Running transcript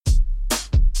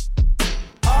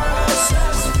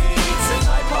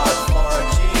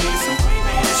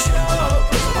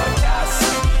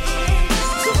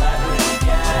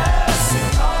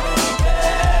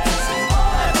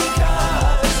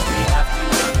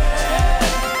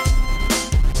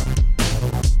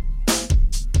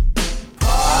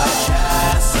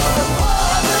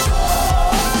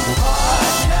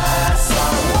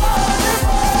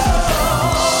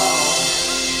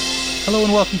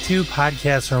welcome to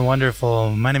Podcasts Are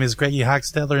Wonderful. My name is Greggy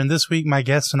Hochstetler, and this week my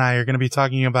guest and I are going to be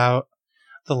talking about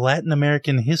the Latin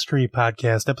American History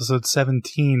Podcast, episode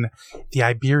 17, The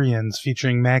Iberians,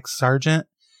 featuring Max Sargent.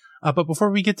 But before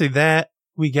we get to that,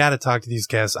 we got to talk to these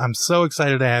guests. I'm so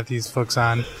excited to have these folks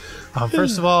on.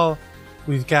 First of all,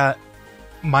 we've got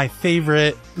my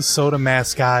favorite soda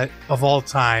mascot of all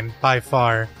time, by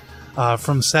far.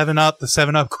 From 7-Up, the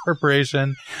 7-Up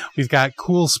Corporation, we've got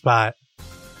Cool Spot.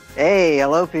 Hey,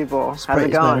 hello people. How's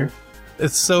it going? Better.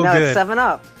 It's so no, good. It's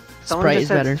 7-Up. Sprite is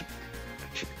better.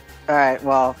 Alright,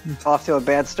 well, off to a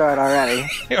bad start already.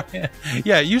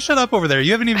 Yeah, you shut up over there.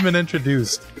 You haven't even been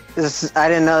introduced. I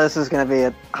didn't know this was going to be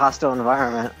a hostile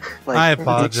environment. I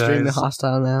apologize. It's extremely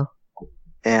hostile now.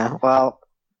 Yeah, well,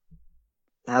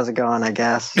 how's it going, I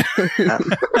guess?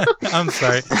 I'm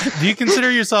sorry. Do you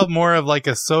consider yourself more of like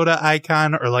a soda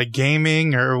icon or like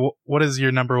gaming, or what is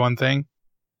your number one thing?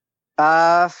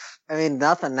 I mean,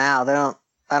 nothing now.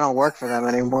 I don't work for them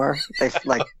anymore. They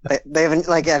haven't,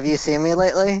 have you seen me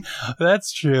lately?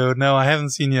 That's true. No, I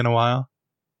haven't seen you in a while.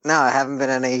 No, I haven't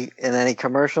been in any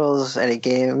commercials, any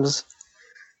games.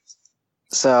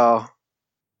 So,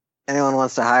 anyone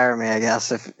wants to hire me, I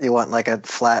guess, if you want like a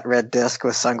flat red disc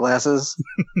with sunglasses.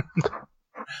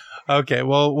 Okay,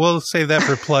 well, we'll save that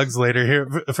for plugs later. Here,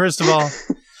 first of all,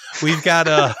 we've got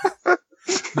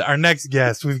our next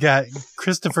guest. We've got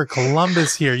Christopher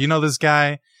Columbus here. You know this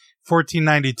guy?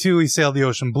 1492, he sailed the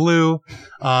ocean blue.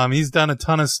 He's done a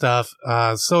ton of stuff.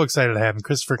 So excited to have him.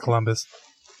 Christopher Columbus.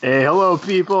 Hey, hello,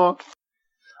 people.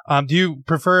 Do you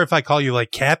prefer if I call you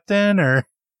like Captain or?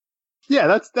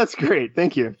 Yeah, that's great.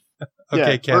 Thank you.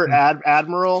 Okay, yeah, Captain. or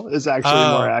Admiral is actually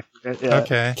more accurate. Yeah.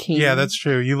 Okay. Yeah, that's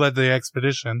true. You led the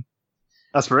expedition.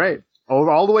 That's right.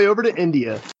 All the way over to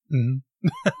India.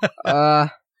 Mm-hmm.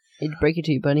 Hate to break it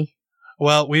to you, buddy.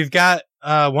 Well, we've got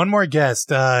one more guest.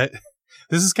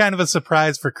 This is kind of a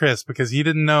surprise for Chris because he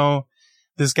didn't know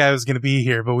this guy was going to be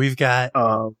here, but we've got...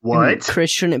 what? Chris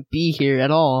shouldn't be here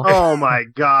at all. Oh my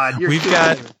god. We've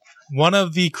got one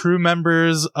of the crew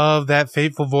members of that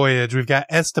fateful voyage. We've got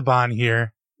Esteban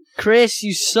here. Chris,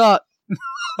 you suck.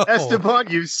 Esteban,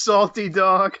 you salty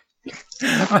dog.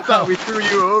 I thought we threw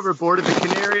you overboard at the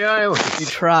Canary Islands. You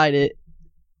tried it.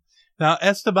 Now,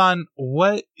 Esteban,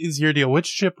 what is your deal? Which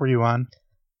ship were you on?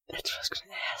 That's what I was going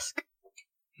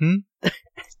to ask.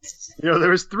 There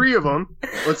was 3 of them.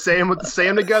 Let's say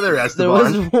them together,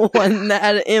 Esteban. There was one that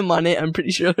had an M on it, I'm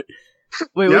pretty sure.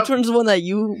 Wait, Yep. which one's the one that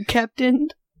you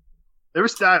captained? There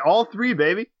was all 3,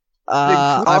 baby.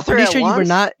 I'm pretty sure you were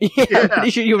not. Yeah, Yeah. I'm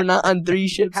pretty sure you were not on 3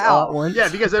 ships all at once. Yeah,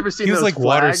 have you guys ever seen He was those like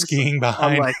water flags? skiing I'm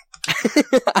behind. like,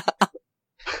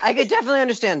 I could definitely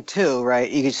understand 2, right?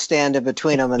 You could stand in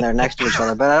between them and they're next to each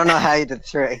other, but I don't know how you did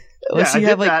 3. Unless I you did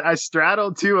have like that. I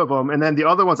straddled 2 of them, and then the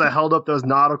other ones I held up those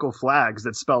nautical flags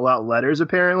that spell out letters,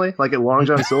 apparently, like at Long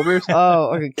John Silver's.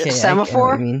 oh, okay.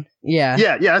 Semaphore? I mean, yeah.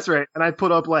 Yeah, that's right. And I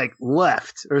put up like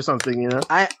left or something, you know?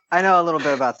 I know a little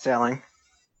bit about sailing.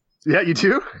 Yeah, you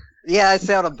too? Yeah, I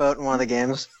sailed a boat in one of the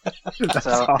games. That's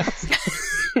So-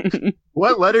 awesome.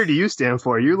 What letter do you stand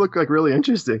for? You look like really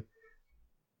interesting.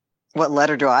 What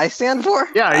letter do I stand for?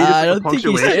 Yeah, are you I just don't think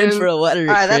he stands for a letter,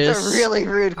 Alright, Chris. that's a really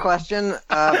rude question,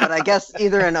 but I guess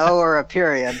either an O or a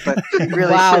period, but you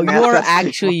really wow, shouldn't you ask are us people.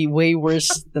 actually way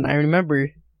worse than I remember.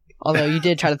 Although you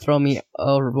did try to throw me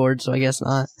overboard, so I guess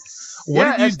not. What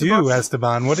Yeah, did you do,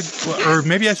 Esteban? Or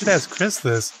maybe I should ask Chris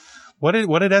this. What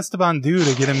did Esteban do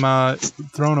to get him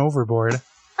thrown overboard?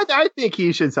 I think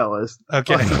he should tell us.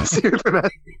 Okay. Let's hear from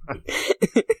Esteban.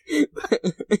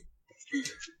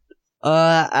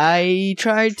 I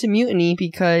tried to mutiny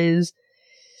because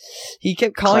he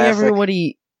kept calling Classic.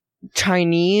 everybody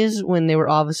Chinese when they were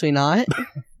obviously not.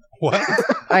 What?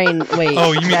 I mean, wait.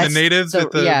 Oh, you mean the that's- natives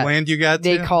at the yeah, land you got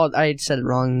They to? called. I said the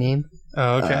wrong name.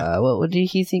 Oh, okay. What did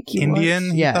he think he Indian,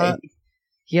 was? he Yeah. thought?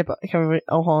 He kept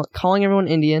calling everyone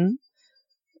Indian,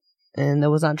 and that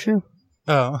was not true.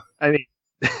 Oh. I mean,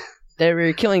 They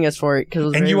were killing us for it because it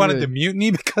was And very you wanted rude. to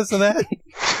mutiny because of that?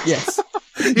 Yes.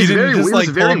 You he's didn't very just weird, like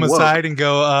he's pull very him woke. aside and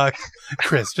go,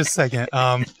 Chris, just a second.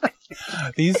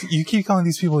 You keep calling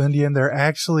these people Indian. They're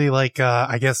actually like,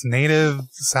 I guess native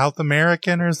South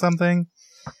American or something.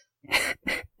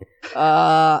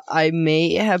 I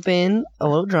may have been a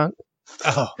little drunk.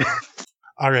 Oh.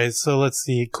 All right. So let's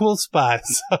see. Cool spot.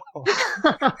 So,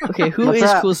 Okay, who What's is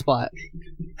up? Cool Spot?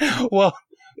 well,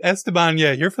 Esteban,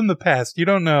 yeah, you're from the past. You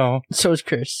don't know. So is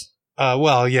Chris.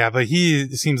 Well, yeah, but he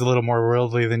seems a little more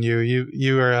worldly than you.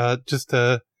 You are just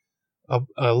a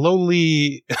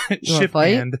lowly ship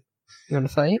fight? hand. You want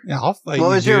to fight? Yeah, I'll fight What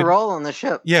you, was your dude. role on the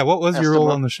ship? Yeah, what was your role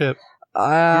Esteban? on the ship? You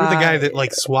were the guy that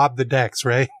like swabbed the decks,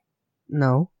 right?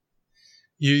 No.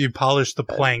 You polished the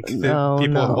plank that No,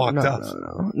 people have walked no, off.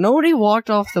 no. Nobody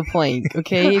walked off the plank,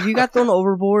 okay? If you got thrown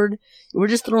overboard, we're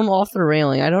just thrown off the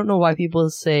railing. I don't know why people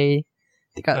say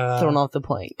they got thrown off the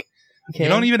plank. Okay? You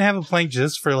don't even have a plank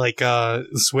just for like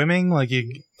swimming? Like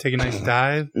you take a nice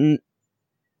dive?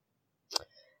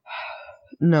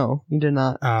 No, you did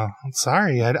not. Oh, I'm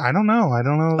sorry. I don't know. I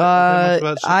don't know that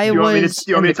much about I You want me to- was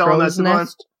you want me in to the tell him crow's Esteban?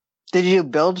 nest. Did you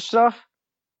build stuff?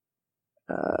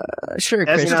 Sure,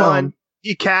 Chris. Esteban, Go on.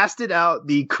 he casted out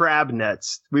the crab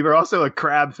nets. We were also a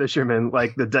crab fisherman,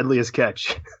 like the deadliest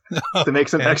catch, to make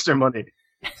some Okay. extra money.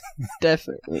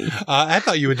 Definitely. I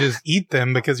thought you would just eat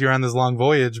them because you're on this long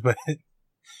voyage, but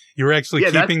you were actually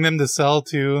Yeah, keeping them to sell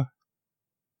to...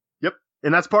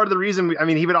 And that's part of the reason,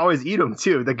 he would always eat them,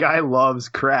 too. The guy loves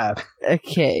crab.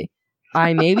 Okay.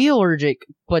 I may be allergic,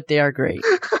 but they are great.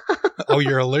 Oh,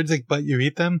 you're allergic, but you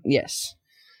eat them? Yes.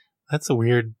 That's a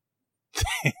weird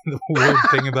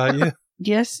thing about you.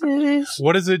 Yes, it is.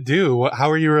 What does it do? How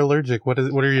are you allergic? What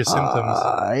are your symptoms?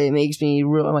 It makes me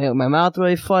my mouth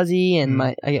really fuzzy, and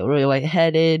I get really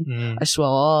lightheaded. Mm, I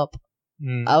swell up.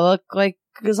 mm. I look like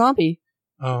a zombie,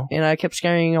 Oh, and I kept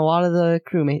scaring a lot of the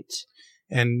crewmates.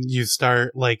 and you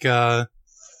start like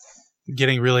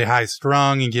getting really high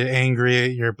strung and get angry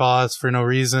at your boss for no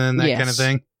reason, that kind of Yes.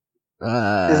 thing.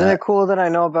 Isn't it cool that I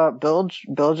know about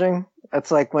bilging? It's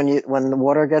like when the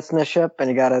water gets in the ship and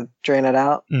you gotta drain it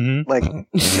out. Mm-hmm. Like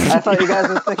I thought you guys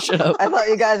would think. Shut up. I thought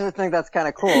you guys would think that's kind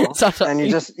of cool, Stop talking.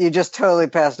 and you just totally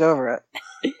passed over it.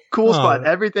 Cool Oh. Spot.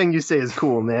 Everything you say is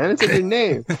cool, man. It's a good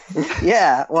name.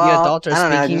 Yeah, well, adults are I don't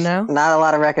know. speaking Just now? not a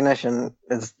lot of recognition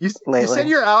is You lately. said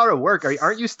you're out of work.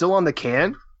 Aren't you still on the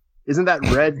can? Isn't that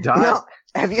red dot No,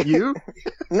 have you? you?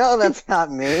 No, that's not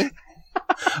me.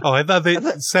 Oh, I thought that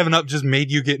 7-Up just made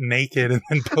you get naked and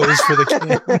then pose for the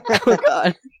camera. Oh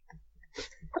God.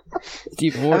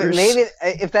 Deep I mean, waters. maybe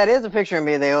if that is a picture of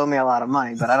me, they owe me a lot of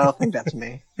money, but I don't think that's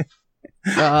me.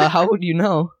 How would you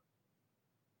know?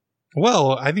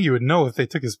 Well, I think you would know if they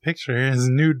took his picture, his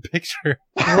nude picture.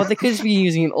 Well, they could just be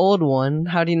using an old one.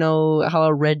 How do you know how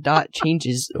a red dot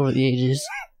changes over the ages?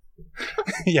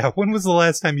 Yeah, when was the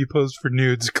last time you posed for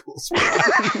nudes? Cool Spot.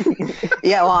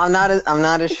 Yeah, well, I'm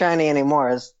not as shiny anymore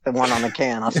as the one on the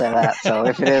can. I'll say that. So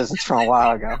if it is, it's from a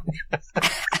while ago.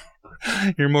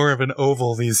 You're more of an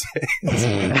oval these days.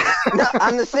 No,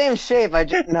 I'm the same shape.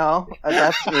 No,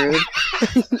 that's rude.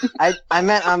 I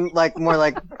meant I'm like more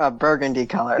like a burgundy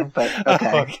color, but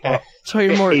okay. Okay. So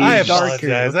you're more I darker.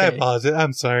 apologize. I okay. apologize.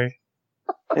 I'm sorry.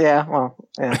 Yeah, well,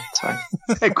 yeah, it's fine.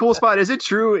 Hey, Cool Spot. Is it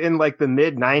true in like the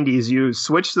mid '90s you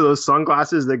switched to those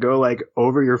sunglasses that go like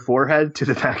over your forehead to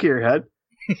the back of your head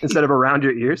instead of around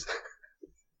your ears?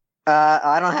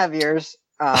 I don't have ears,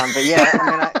 but yeah,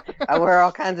 I mean, I wear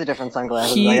all kinds of different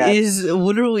sunglasses. He I got- is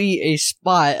literally a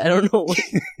spot. I don't know what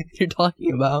you're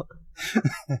talking about.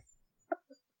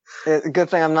 Good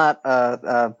thing I'm not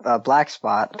a black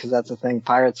spot because that's a thing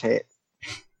pirates hate.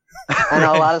 I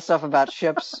know a lot of stuff about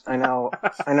ships. I know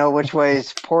which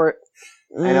way's port.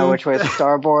 I know which way's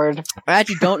starboard. I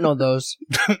actually don't know those.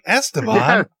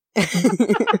 Esteban.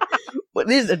 What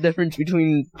is the difference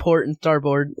between port and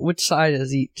starboard? Which side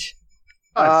is each?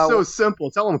 Oh, it's so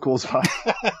simple. Tell them, Cool Spot.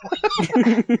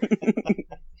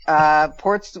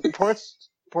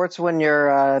 Ports when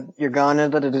you're going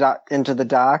into the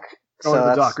dock. Oh, So the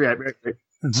that's dock. Right.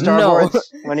 starboards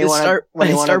when you want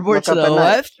to starboard look to up the at night.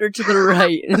 left or to the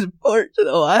right? Is port to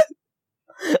the left?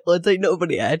 Let's say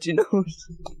nobody actually knows.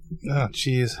 Oh,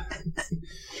 jeez.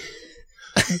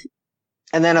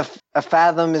 And then a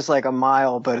fathom is like a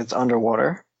mile, but it's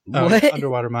underwater. Oh, What?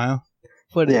 underwater mile.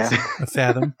 What is? Yeah. A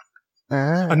fathom.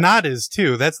 Ah. A knot is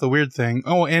too. That's the weird thing.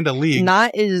 Oh, and a league.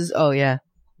 Knot is. Oh yeah.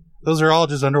 Those are all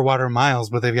just underwater miles,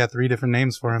 but they've got 3 different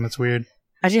names for them. It's weird.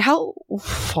 Actually, how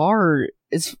far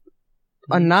is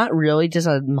a knot really just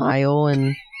a mile?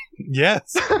 And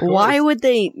Yes. why would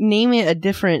they name it a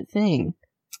different thing?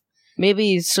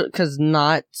 Maybe because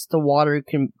knots, the water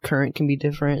current can be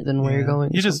different than where you're Yeah. going.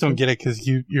 You just don't get it because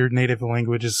your native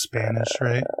language is Spanish,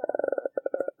 right?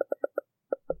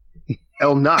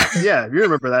 El Knot. Yeah, you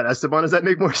remember that, Esteban. Does that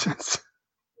make more sense?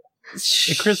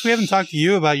 Hey, Chris, we haven't talked to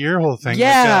you about your whole thing.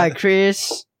 Yeah, Like,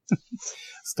 Chris.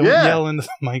 don't Yeah. yell into the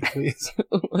mic, please.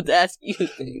 Let's ask you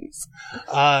things.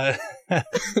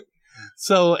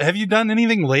 So, have you done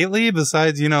anything lately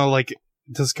besides, like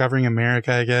discovering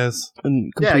America, I guess?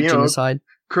 And Yeah, complete you know, genocide.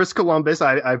 Chris Columbus,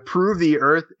 I proved the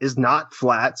Earth is not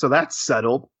flat, so that's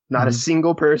settled. Not a Mhm.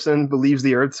 single person believes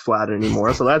the Earth's flat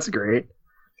anymore, so that's great.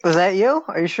 Was that you?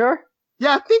 Are you sure?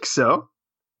 Yeah, I think so.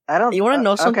 I don't. You want to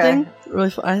know okay. something?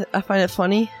 Really, I find it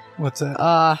funny. What's that?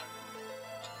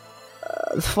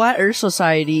 The Flat Earth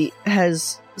Society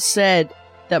has said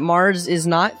that Mars is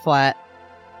not flat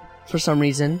for some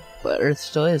reason, but Earth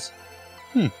still is.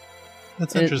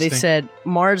 That's And interesting. they said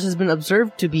Mars has been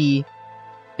observed to be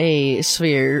a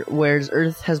sphere, whereas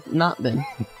Earth has not been.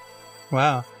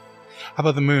 Wow. How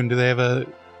about the moon? Do they have a...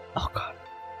 Oh god.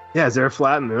 Yeah, is there a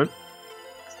flat moon?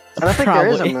 I don't think there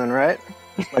is a Probably. moon, right?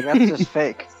 Like that's just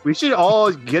fake. We should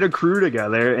all get a crew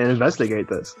together and investigate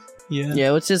this. Yeah.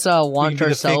 Yeah, let's just We launch can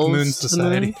be the fake ourselves moon to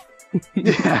society. the moon.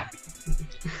 Yeah.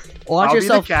 Launch I'll be the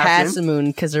yourself captain. past the moon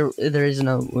because there is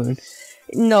no moon.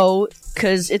 No,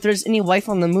 because if there's any life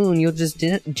on the moon, you'll just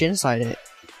genocide it.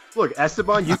 Look,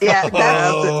 Esteban, you Yeah,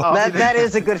 Oh. that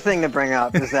is a good thing to bring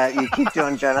up. Is that you keep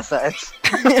doing genocides?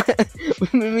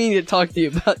 We need to talk to you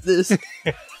about this.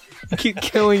 Keep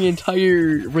killing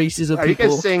entire races of Are you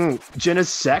people. guys saying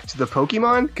Genesect the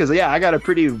Pokemon? Because yeah, I got a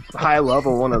pretty high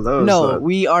level one of those. No,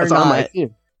 we are that's on my not.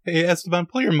 team. Hey, Esteban,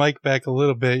 pull your mic back a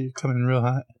little bit. You're coming in real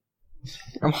hot.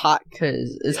 I'm hot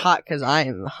because it's hot because I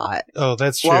am hot. Oh,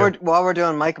 that's true. While we're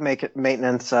doing mic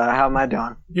maintenance, how am I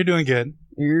doing? You're doing good.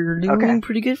 You're doing Okay.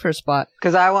 pretty good for a spot.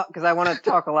 Because I want to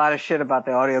talk a lot of shit about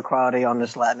the audio quality on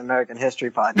this Latin American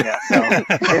history podcast. So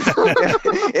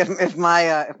if my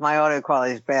audio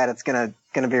quality is bad, it's gonna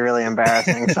be really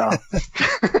embarrassing. So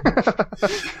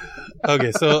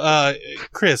Okay, so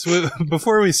Chris,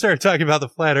 before we start talking about the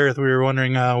flat Earth, we were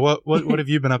wondering what have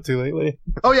you been up to lately?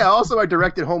 Oh yeah, also I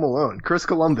directed Home Alone. Chris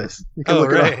Columbus. You can Oh,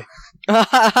 look it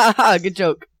up. right. Good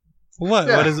joke. What?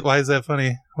 Yeah. Why is that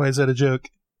funny? Why is that a joke?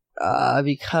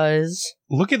 Because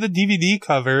Look at the DVD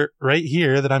cover right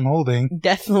here that I'm holding.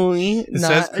 definitely It not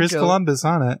says a Chris joke. Columbus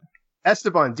on it.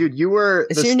 Esteban, dude, you were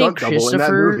Is the your stunt name double in that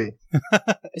Christopher? movie.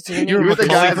 Is your You name were the Macaulay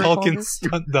guy Christopher Culkin Columbus?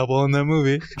 stunt double in that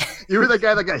movie. You were the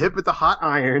guy that got hit with the hot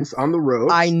irons on the road.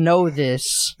 I know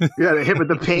this. You got hit with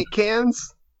the paint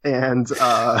cans, and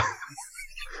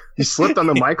you slipped on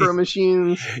the micro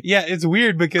machines. Yeah, it's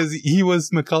weird because he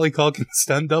was Macaulay Culkin's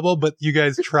stunt double, but you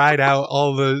guys tried out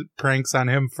all the pranks on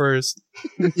him first.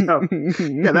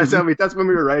 Yeah, that's when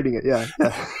we were writing it. Yeah.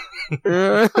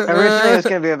 originally it was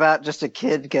gonna be about just a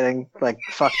kid getting like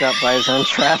fucked up by his own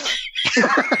trap.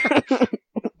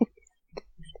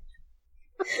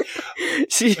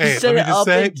 She Hey, set let me it just up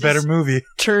say, and just better movie.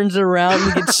 turns around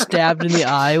and gets stabbed in the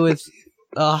eye with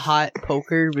a hot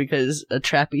poker because a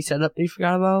trappy setup they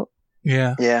forgot about.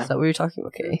 Yeah. Yeah. Is that what you're talking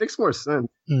about? Okay. Makes more sense.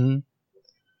 hmm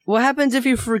What happens if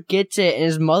he forgets it and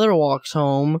his mother walks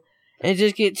home and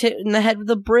just gets hit in the head with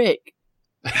a brick?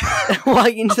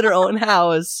 Walking to their own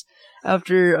house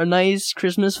after a nice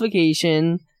Christmas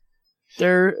vacation.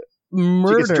 They're She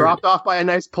murdered. gets dropped off by a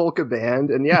nice polka band,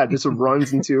 and yeah, just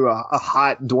runs into a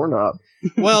hot doorknob.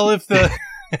 Well, if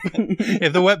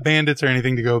the wet bandits are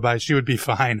anything to go by, she would be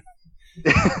fine.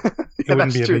 It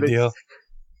wouldn't be a big deal.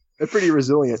 They're pretty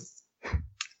resilient.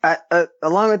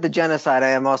 Along with the genocide, I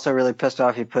am also really pissed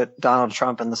off you put Donald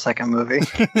Trump in the second movie.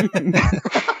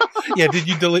 Yeah, did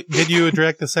you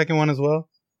direct the second one as well?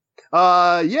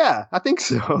 Yeah, I think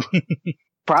so.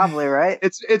 Probably, right?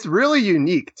 It's really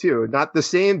unique too. Not the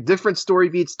same, different story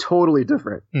beats, totally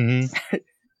different. hmm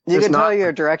You There's can tell not-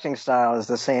 your directing style is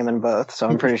the same in both, so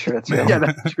I'm pretty sure it's you. Yeah,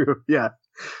 that's true. Yeah,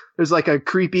 there's like a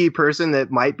creepy person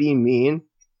that might be mean.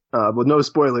 With no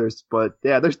spoilers, but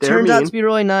yeah, they're Turns mean. out to be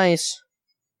really nice.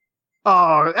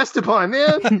 Oh, Esteban,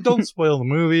 man, Don't spoil the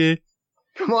movie.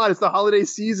 come on! It's the holiday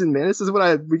season, man. This is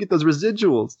when we get those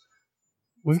residuals.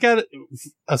 We've got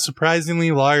a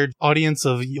surprisingly large audience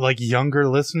of like younger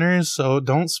listeners, so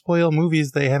don't spoil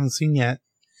movies they haven't seen yet.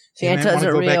 They might Santa wanna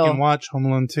isn't go back real. and watch Home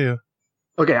Alone 2.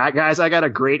 Okay, guys, I got a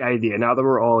great idea. Now that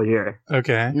we're all here,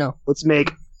 Okay. No. let's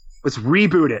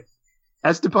reboot it.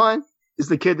 Esteban is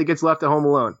the kid that gets left at home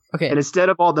alone, Okay. and instead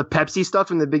of all the Pepsi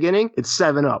stuff in the beginning, it's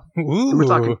 7-Up. Ooh. And we're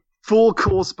talking full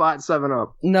cool spot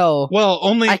 7-Up. No. Well,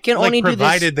 I can only do this-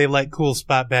 provided they let Cool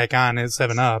Spot back on at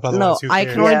 7-Up. No, Otherwise, who I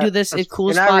cares? can only Yeah, do this if Cool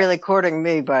You're Spot. not really courting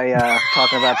me by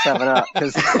talking about 7-Up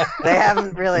because they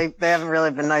haven't really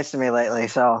been nice to me lately.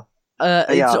 So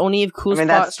It's yeah. only if Cool I mean,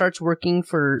 Spot that's- starts working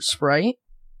for Sprite.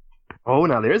 Oh,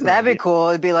 now there's an that'd be idea. cool.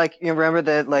 It'd be like, you remember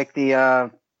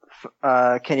the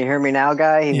Can You Hear Me Now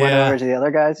guy? He went Yeah. over to the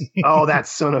other guys. Oh, that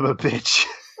son of a bitch.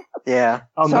 Yeah.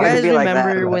 Oh, You no, it'd guys be like that.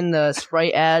 remember when the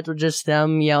Sprite ads were just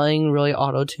them yelling really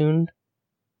auto-tuned?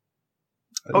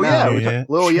 Oh No. yeah, Yeah,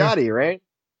 Lil sure. Yachty, right?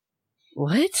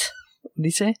 What? What did he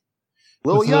say?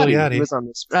 Lil Who's Lil Yachty, Yachty? He was on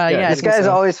this. Yeah, I This think guy's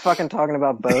so. always fucking talking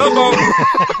about boats.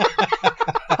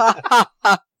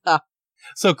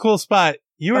 So Cool Spot,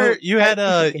 you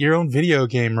had your own video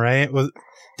game, right?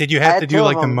 Did you I have had to do two of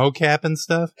like the them. mocap and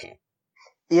stuff?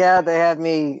 Yeah, they had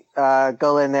me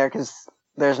go in there because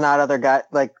there's not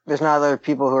other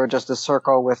people who are just a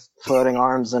circle with floating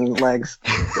arms and legs,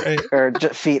 Right. or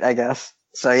feet, I guess.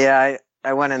 So yeah,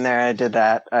 I went in there. I did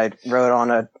that. I wrote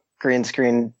on a green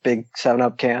screen big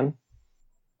 7-Up can.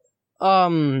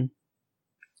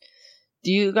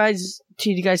 Did you guys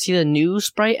see the new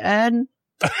Sprite ad?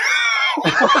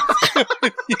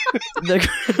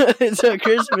 It's a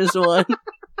Christmas one,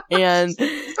 and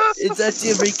it's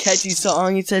actually a very catchy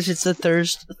song. It says it's the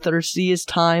thirstiest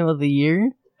time of the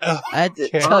year. Oh, I have to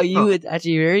okay. tell you, it's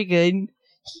actually very good.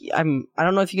 I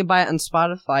don't know if you can buy it on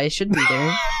Spotify. It should be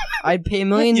there. I'd pay $1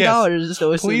 million to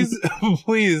listen.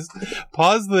 Please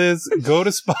pause this. Go to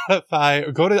Spotify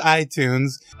or go to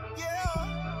iTunes.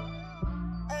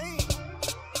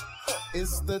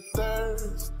 It's the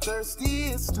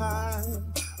thirstiest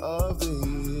time of the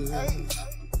year.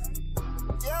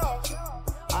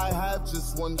 I have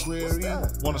just one query.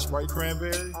 Want a Sprite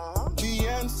cranberry? The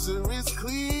answer is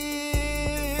clear.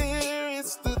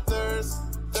 It's the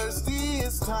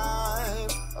thirstiest time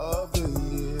of the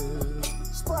year.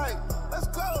 Sprite, let's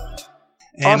go.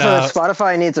 And, Also, if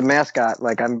Spotify needs a mascot,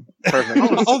 like, I'm perfect.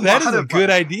 oh, that is a good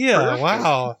idea. Perfect.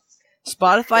 Wow.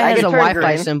 Spotify I has a can turn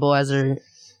Wi-Fi green. symbol as their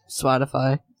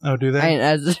Spotify. Oh, do I they? mean,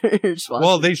 as their sponsor.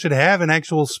 Well, they should have an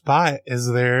actual spot. Is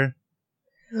there?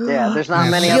 Yeah, there's not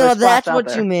many Yeah, other spots that's out what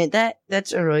there. you meant.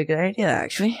 That's a really good idea,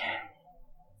 actually.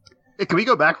 Hey, can we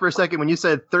go back for a second? When you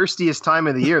said thirstiest time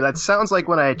of the year, that sounds like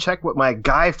when I check what my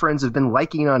guy friends have been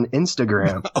liking on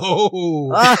Instagram. Oh.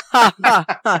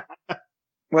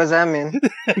 What does that mean?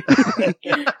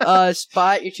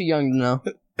 Spot, you're too young to know.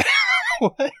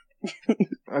 What?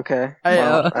 Okay.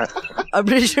 I'm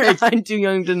pretty sure I'm too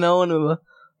young to know, and I'm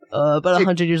about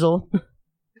 100 years old.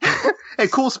 Hey,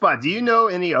 cool spot. Do you know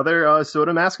any other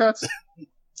soda mascots?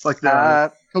 Like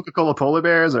the Coca-Cola polar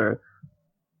bears or...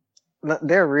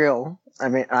 They're real. I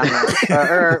mean, I'm not.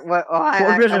 Or what?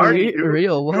 Polar bears are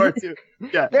real. What?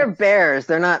 Yeah. They're bears.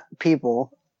 They're not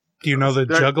people. Do you know the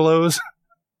Juggalos?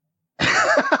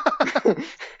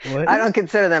 What? I don't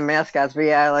consider them mascots, but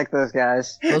yeah, I like those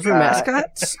guys. Those were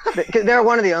mascots? They're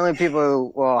one of the only people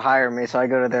who will hire me, so I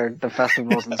go to the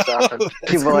festivals and stuff. And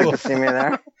people like to see me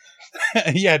there.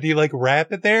 Yeah. Do you like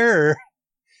rap it there, or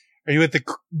are you at the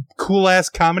cool ass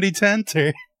comedy tent?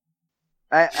 Or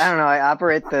I don't know. I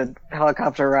operate the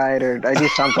helicopter ride, or I do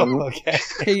something. okay.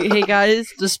 Hey guys,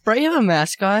 does Sprite have a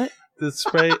mascot? The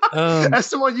Sprite. As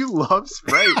someone you love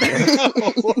Sprite.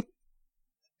 Man.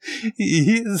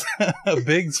 He's a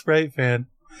big Sprite fan.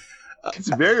 It's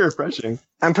very refreshing.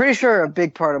 I'm pretty sure a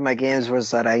big part of my games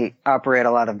was that I operate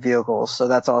a lot of vehicles, so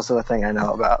that's also a thing I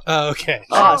know about. Oh, okay.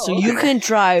 So you can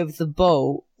drive the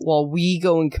boat while we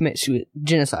go and commit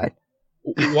genocide.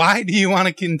 Why do you want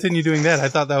to continue doing that? I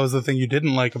thought that was the thing you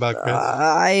didn't like about Chris.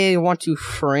 I want to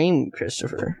frame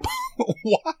Christopher.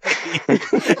 Why?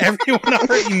 Everyone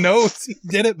already knows he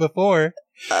did it before.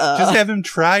 Just have him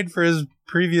tried for his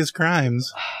previous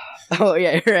crimes. Oh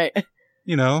yeah, you're right.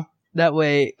 You know, That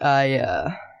way,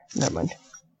 never mind.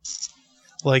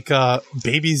 like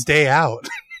Baby's Day Out.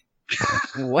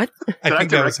 What? I Did I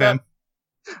think that was direct him.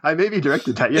 I maybe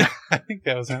directed that, yeah. I think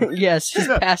that was him. Yes, his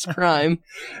past crime,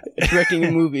 directing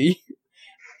a movie.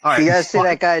 All right. You guys see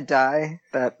that guy die?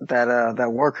 That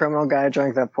war criminal guy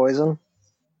drank that poison?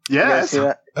 You guys Yes. see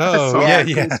that? Oh, Saw yeah, that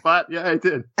yeah. Spot. Yeah, I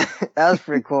did. That was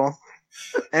pretty cool.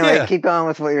 Anyway, Yeah. keep going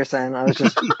with what you're saying. I was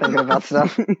just thinking about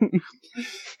stuff.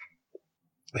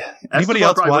 Anybody Esteban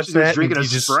else probably watch wishes he was that? drinking a and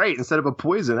you just- Sprite instead of a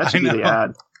poison. That I should be the know.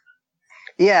 ad.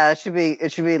 Yeah, it should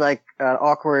be like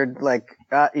awkward. Like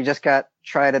you just got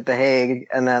tried at The Hague,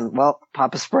 and then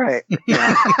pop a Sprite.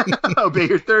 Obey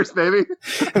your thirst, baby.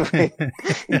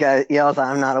 You guy yells,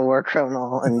 "I'm not a war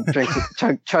criminal," and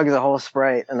chugs a whole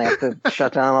Sprite, and they have to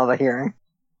shut down all the hearing.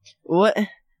 What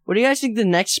do you guys think the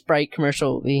next Sprite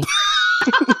commercial will be?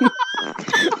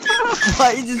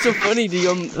 Why is it so funny to you?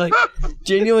 I'm like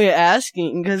genuinely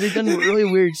asking because they've done really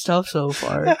weird stuff so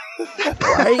far.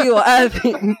 Why are you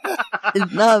laughing?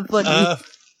 It's not funny.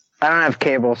 I don't have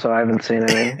cable, so I haven't seen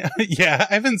any. Yeah,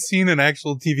 I haven't seen an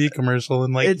actual TV commercial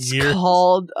in like It's years.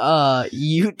 called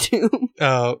YouTube.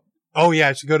 Oh yeah,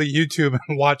 I should go to YouTube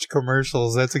and watch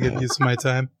commercials. That's a good use of my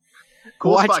time.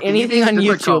 Cool Watch spot. Can you anything use on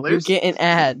different YouTube, you colors? get an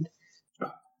ad.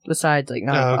 Besides, like,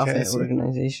 not Oh, off okay, that so-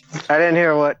 organization. I didn't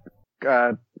hear what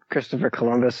Christopher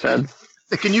Columbus said.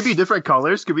 Can you be different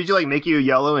colors? Could we like make you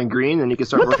yellow and green, and you can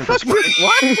start working for Sprite?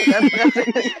 What?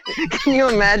 Can you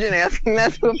imagine asking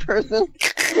that to a person?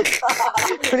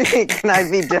 What do you mean, can I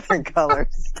be different colors?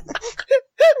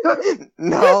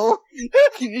 No.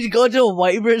 Can you just go to a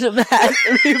white version of that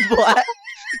and be black?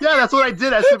 Yeah, that's what I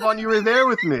did. Esteban, you were there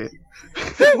with me.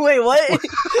 Wait, what?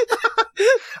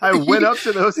 I went up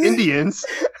to those Indians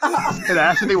and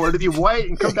asked if they wanted to be white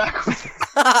and come back with it.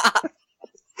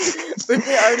 Were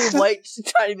they already white, just a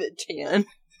tiny bit tan?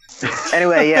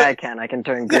 Anyway, yeah, I can. I can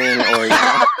turn green or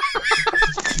yellow.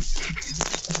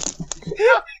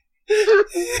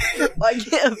 I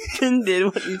get offended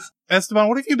when he's... Esteban,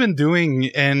 what have you been doing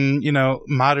in,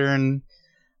 modern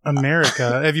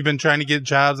America? Have you been trying to get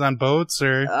jobs on boats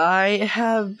or? I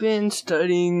have been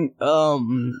studying,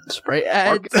 Sprite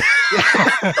ads.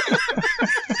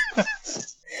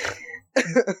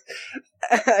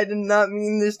 I did not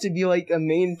mean this to be like a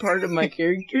main part of my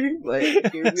character, but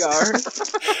here we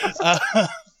are.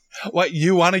 What,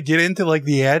 you want to get into like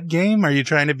the ad game? Are you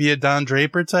trying to be a Don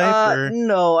Draper type? Or?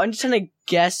 No, I'm just trying to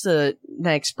guess the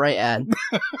next Sprite ad.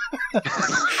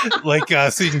 Like,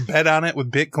 so you can bet on it with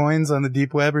Bitcoins on the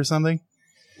deep web or something?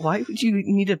 Why would you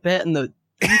need a bet in the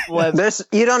deep web?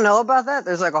 You don't know about that?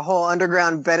 There's like a whole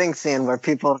underground betting scene where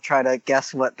people try to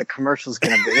guess what the commercial's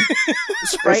gonna be.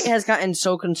 Sprite has gotten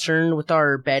so concerned with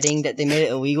our betting that they made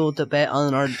it illegal to bet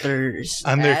on their ads.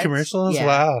 Commercials? Yeah.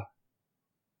 Wow.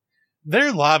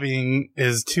 Their lobbying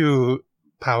is too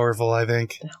powerful, I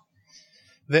think.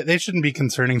 They shouldn't be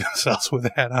concerning themselves with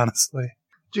that, honestly.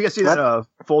 Did you guys see that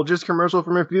Folgers commercial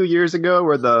from a few years ago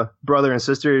where the brother and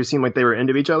sister seemed like they were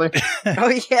into each other? Oh,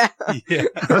 yeah. Yeah.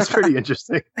 That's pretty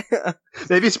interesting.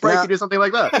 Maybe Sprite could do something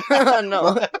like that.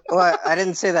 No. Well, I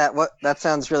didn't say that. That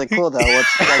sounds really cool, though.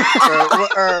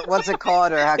 What's it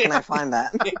called, or how can I find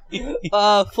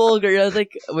that? Folger. I was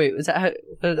like, wait, was that how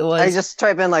it was? I just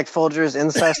type in like Folgers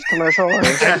incest commercial.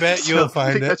 I bet you'll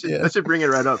find it. That should bring it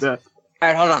right up, yeah. All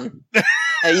right, hold on.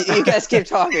 You guys keep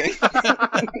talking.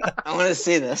 I want to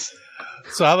see this.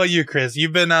 So how about you, Chris?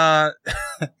 You've been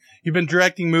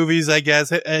directing movies, I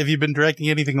guess. Have you been directing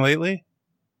anything lately?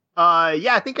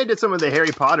 Yeah, I think I did some of the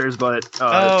Harry Potters, but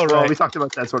right. We talked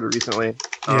about that sort of recently.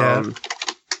 Yeah.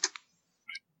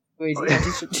 Wait, I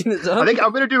think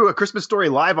I'm gonna do A Christmas Story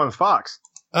live on Fox.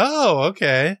 Oh,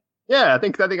 okay. Yeah, I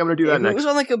think I'm gonna do that It next. was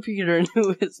on the computer and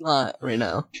who it's not right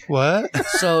now. What?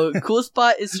 So Cool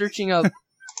Spot is searching up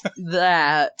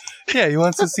that. Yeah, he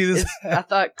wants to see this. I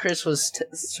thought Chris was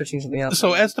searching something else.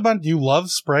 So Esteban, do you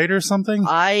love Sprite or something?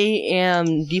 I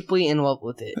am deeply in love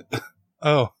with it.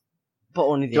 Oh. But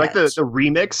only the Do you like the ads.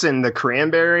 remix and the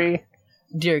cranberry?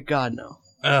 Dear God, no.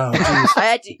 Oh,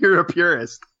 geez. You're a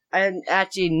purist. I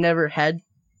actually never had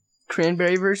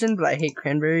cranberry version, but I hate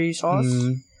cranberry sauce.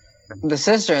 The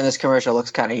sister in this commercial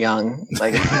looks kind of young.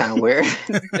 Like, it's kind of weird.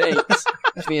 Thanks.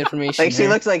 That's the information. Like, she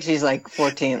looks like she's like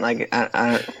 14. Like,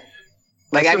 I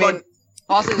mean,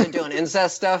 bosses are doing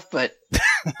incest stuff, but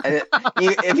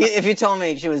if you told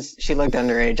me she looked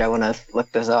underage, I wouldn't have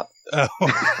looked this up. Oh,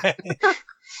 okay.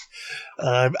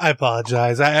 I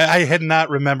apologize. I had not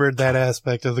remembered that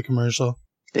aspect of the commercial.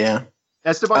 Yeah.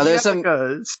 Esteban, do you have there's like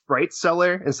a Sprite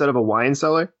cellar instead of a wine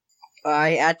cellar?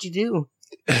 I actually do.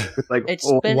 With like It's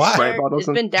old been Sprite there, bottles it's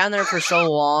and- been down there for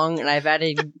so long, and I've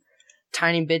added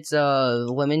tiny bits of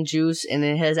lemon juice, and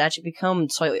it has actually become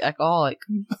slightly alcoholic.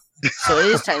 So it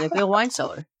is technically a wine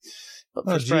cellar. But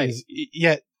Oh, for Sprite. geez.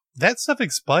 Yeah, that stuff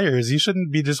expires. You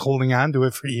shouldn't be just holding on to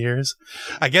it for years.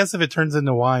 I guess if it turns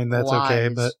into wine, that's okay,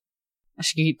 Wise. but I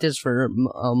should keep this for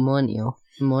a millennial.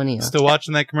 still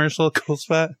watching that commercial? Cool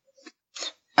Spot?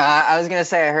 I was gonna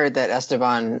say I heard that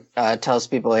Esteban tells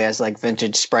people he has like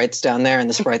vintage Sprites down there in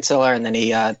the Sprite cellar, and then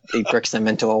he bricks them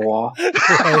into a wall.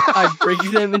 I break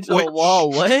them into Wait, a wall.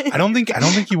 What? I don't think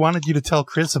he wanted you to tell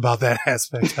Chris about that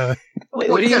aspect of it. Wait, What,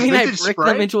 what do you you got mean I vintage brick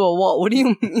Sprite? them into a wall? What do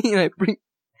you mean I bring?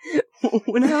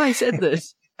 When have I said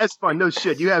this? That's fun. No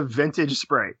shit. You have vintage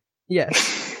Sprite.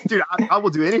 Yes. Dude, I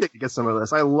will do anything to get some of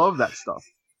this. I love that stuff.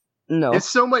 No. It's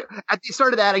so much. They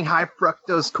started adding high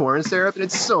fructose corn syrup, and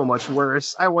it's so much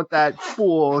worse. I want that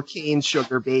full cane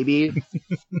sugar, baby.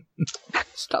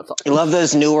 Stop talking. You love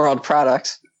those New World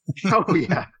products. Oh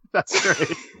yeah, that's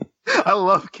right. I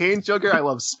love cane sugar. I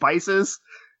love spices.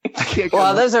 I can't.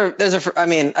 Well, those are. I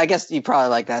mean, I guess you probably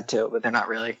like that too, but they're not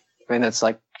really. I mean, that's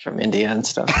like from India and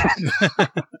stuff.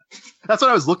 That's what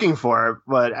I was looking for,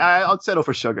 but I'll settle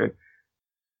for sugar.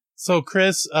 So,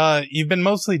 Chris, you've been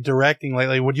mostly directing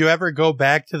lately. Would you ever go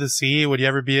back to the sea? Would you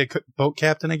ever be a boat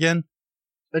captain again?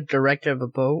 The director of a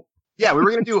boat. Yeah, we were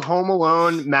gonna do Home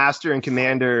Alone, Master, and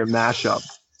Commander mashup.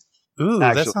 Ooh,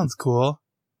 Actually. that sounds cool.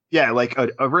 Yeah, like we're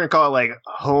gonna call it like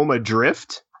Home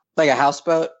Adrift. Like a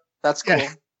houseboat. That's cool.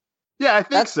 Yeah, I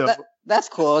think so. That's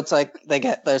cool. It's like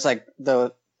there's like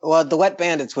the wet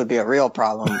bandits would be a real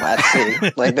problem at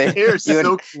sea. Like They're you would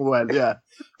soaking wet. Yeah.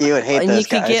 you would hate And those you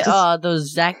could guys. get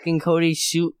those Zach and Cody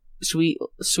sweet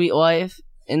life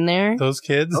in there. Those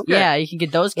kids? Okay. Yeah, you can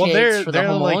get those Well, kids for the they're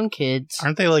Home like- Alone kids.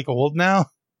 Aren't they like old now?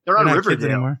 They're on They're not kids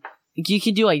Riverdale. anymore. You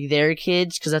can do like their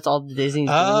kids because that's all Disney's doing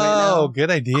right Oh, now. good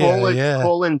idea.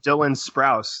 Colin Dylan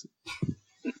Sprouse.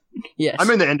 Yes. I'm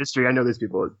in the industry. I know these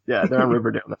people. Yeah, they're on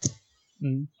Riverdale now.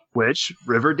 Mm. Which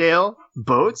Riverdale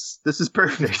boats? This is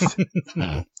perfect.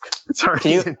 It's hard.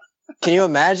 Can you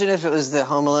imagine if it was the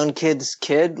Home Alone kid's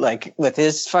kid? Like with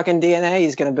his fucking DNA,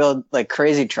 he's gonna build like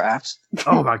crazy traps.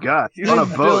 Oh my god! You On a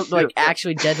can boat. build, like too.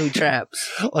 actually deadly traps.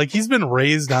 Like he's been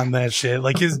raised on that shit.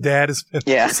 Like his dad has been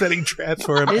Yeah. setting traps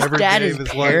for him His every dad day is of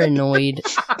his life. paranoid.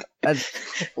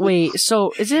 Wait,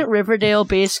 so isn't Riverdale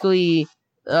basically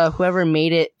whoever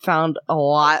made it found a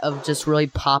lot of just really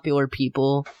popular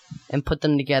people and put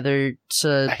them together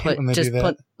to I hate when they put do that.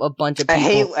 put a bunch of I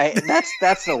people. hate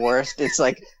that's the worst. It's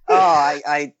like,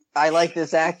 I like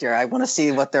this actor. I want to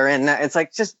see what they're in. It's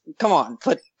like, just come on,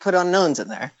 put unknowns in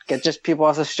there. Get just people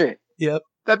off the street. Yep.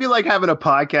 That'd be like having a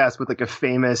podcast with like a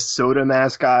famous soda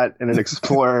mascot and an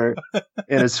explorer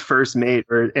and his first mate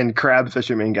and crab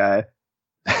fisherman guy.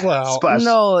 Well, Splash.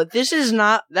 No,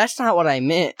 that's not what I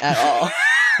meant at all.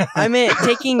 I meant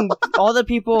taking all the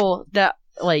people that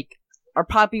like are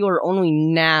popular only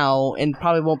now and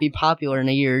probably won't be popular in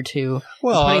a year or two,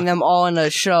 well, putting them all in a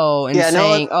show and Yeah,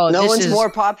 saying, no this one's is more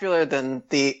popular than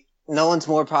the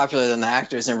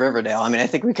actors in Riverdale. I mean, I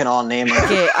think we can all name them.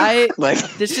 okay. Like,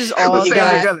 This is Let's all say got- it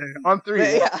that together on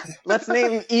three. yeah, let's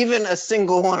name even a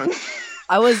single one.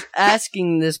 I was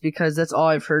asking this because that's all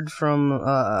I've heard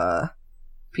from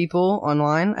people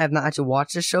online. I have not actually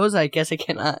watched the shows. I guess I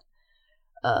cannot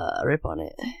rip on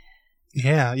it.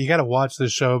 yeah, you got to watch the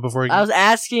show before you. I was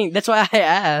asking. That's why I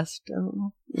asked.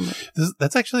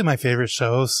 That's actually my favorite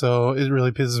show, so it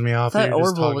really pisses me I off. thought that you're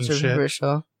just Orville talking was your shit. favorite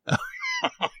show.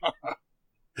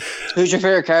 Who's your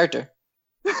favorite character?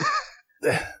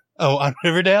 Oh, on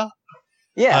Riverdale?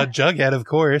 Yeah. Jughead, of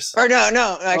course. Or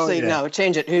no, actually, yeah. no,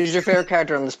 change it. Who's your favorite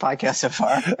character on this podcast so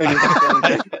far? Or do you think the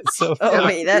other- So, Oh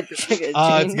wait, that chicken.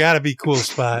 it's got to be Cool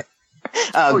Spot.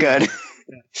 oh, good.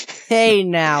 Hey,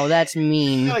 now that's It's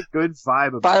mean. got a good vibe.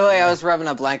 About By the way, it. I was rubbing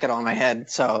a blanket on my head,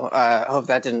 so I hope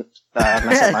that didn't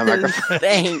mess up my microphone.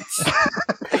 Thanks.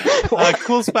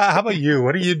 Cool Spot, how about you?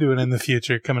 What are you doing in the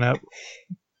future coming up?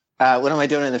 What am I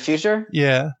doing in the future?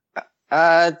 Yeah.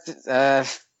 Not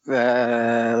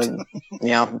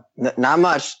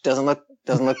much. Doesn't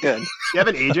look good. You have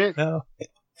an agent? No.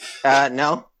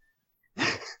 No.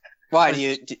 Why do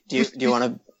you want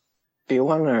to be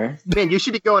one or? Man, you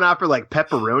should be going out for like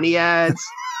pepperoni ads.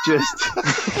 Just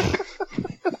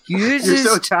You you're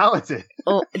so just. talented.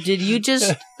 Oh, did you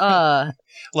just?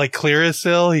 Like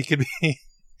Clearasil, he could be.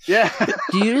 Yeah.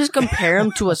 Do you just compare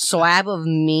him to a slab of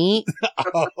meat?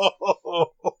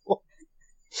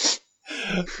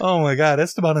 Oh my god,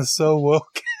 Esteban is so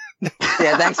woke.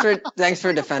 Yeah. Thanks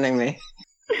for defending me.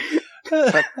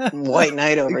 White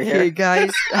knight over Okay, here.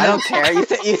 guys. I don't care. You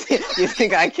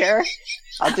think I care?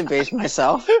 I'll debase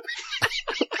myself.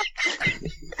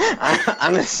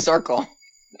 I'm a circle.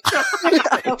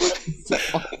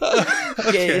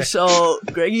 Okay, so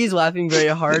Greggy's laughing very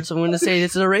hard, so I'm going to say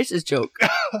this is a racist joke.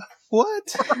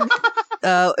 What?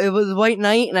 It was White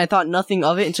Knight, and I thought nothing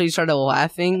of it until you started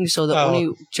laughing. So the Oh.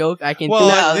 only joke I can Well,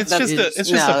 think No, of it's that's-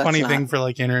 just no, a that's funny not. thing for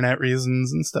like internet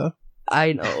reasons and stuff.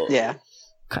 I know. Yeah.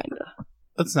 Kinda.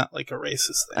 That's not like a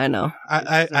racist thing. I know.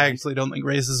 I actually don't think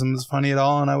racism is funny at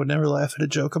all, and I would never laugh at a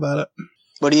joke about it.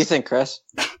 What do you think, Chris?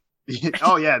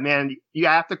 Oh yeah, man. You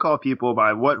have to call people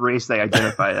by what race they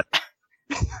identify as.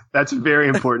 That's very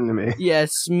important to me.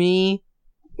 Yes,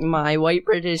 my white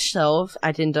British self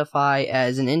identify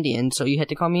as an Indian, so you had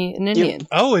to call me an Indian.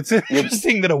 Oh, it's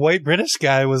interesting that a white British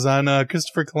guy was on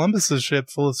Christopher Columbus's ship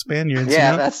full of Spaniards.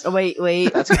 Yeah, you know? that's Oh, wait.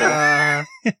 That's cool.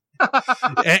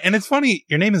 And it's funny.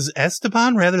 Your name is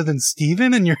Esteban rather than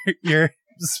Steven, and you're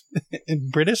a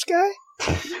British guy.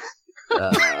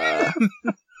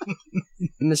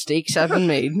 Mistakes have been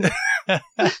made.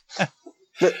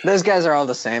 Those guys are all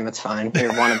the same. It's fine.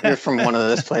 You're from one of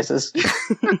those places.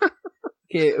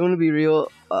 Okay, I'm gonna be real.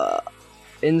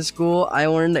 In school, I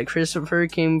learned that Christopher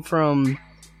came from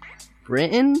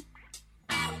Britain.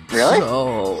 Really?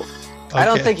 So, I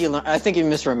don't Okay. think you. I think you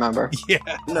misremember. Yeah.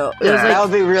 no, it Yeah. was That like,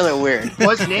 would be really weird.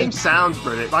 Well, his name sounds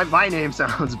British. My name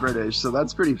sounds British, so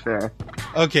that's pretty fair.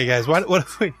 Okay, guys. What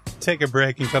if we take a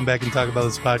break and come back and talk about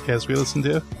this podcast we listened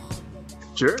to?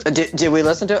 Sure. Did we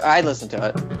listen to it? I listened to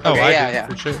it. Oh, Okay, I yeah, did, yeah.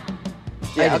 for sure.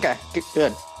 Yeah, okay.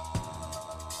 Good.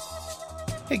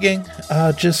 Hey gang,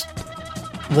 just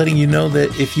letting you know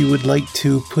that if you would like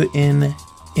to put in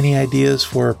any ideas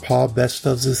for Paul Best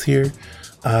ofs this year,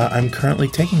 I'm currently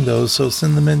taking those, so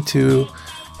send them into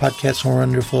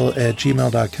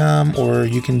podcastsarewonderful@gmail.com, or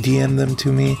you can DM them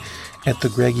to me at the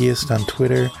Greggiest on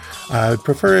Twitter. I would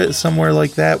prefer it somewhere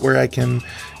like that where I can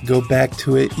go back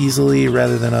to it easily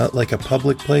rather than a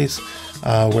public place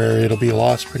where it'll be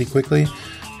lost pretty quickly.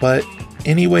 But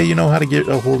anyway, you know how to get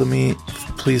a hold of me.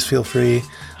 Please feel free.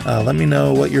 Let me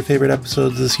know what your favorite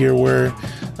episodes this year were,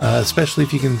 especially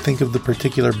if you can think of the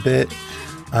particular bit.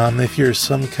 If you're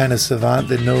some kind of savant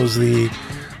that knows the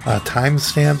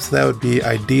timestamps, that would be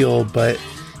ideal, but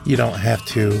you don't have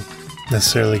to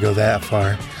necessarily go that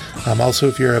far. Also,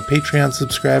 if you're a Patreon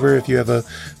subscriber, if you have a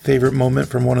favorite moment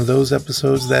from one of those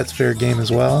episodes, that's fair game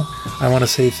as well. I want to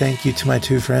say thank you to my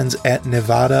two friends at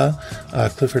Nevada,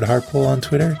 Clifford Harpole on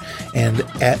Twitter, and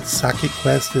at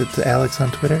SocketQuest, it's Alex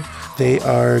on Twitter. They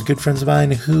are good friends of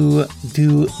mine who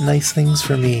do nice things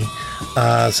for me,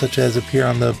 such as appear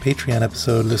on the Patreon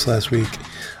episode this last week.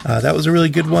 That was a really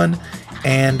good one,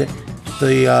 and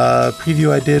the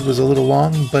preview I did was a little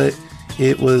long, but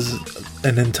it was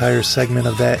an entire segment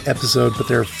of that episode, but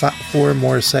there are 4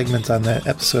 more segments on that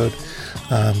episode.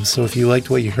 So if you liked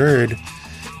what you heard,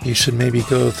 you should maybe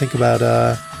go think about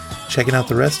checking out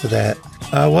the rest of that.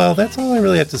 Well, that's all I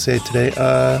really have to say today.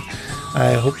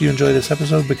 I hope you enjoy this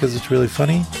episode because it's really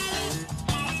funny.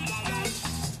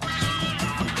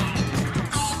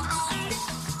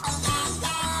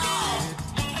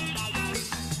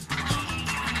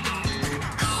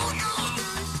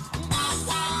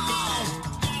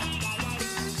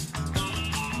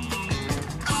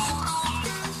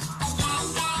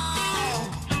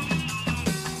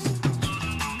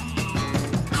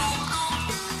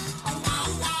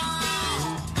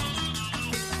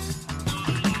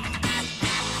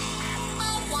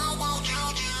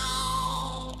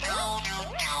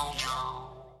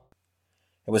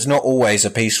 It was not always a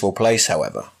peaceful place,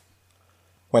 however.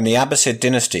 When the Abbasid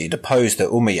dynasty deposed the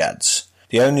Umayyads,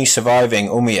 the only surviving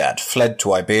Umayyad fled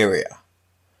to Iberia.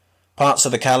 Parts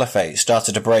of the caliphate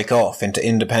started to break off into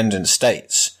independent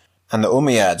states, and the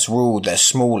Umayyads ruled their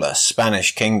smaller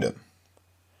Spanish kingdom.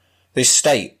 This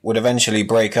state would eventually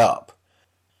break up,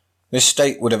 and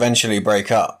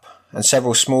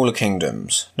several smaller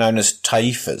kingdoms, known as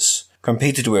taifas,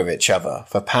 competed with each other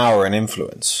for power and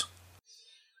influence.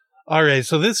 All right,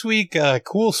 so this week,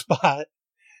 cool spot.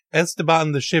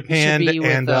 Esteban, the ship hand,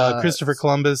 and Christopher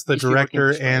Columbus, the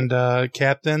director and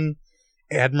captain,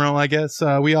 admiral, I guess.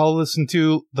 We all listened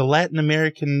to the Latin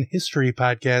American History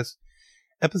Podcast,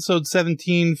 episode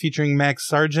 17, featuring Max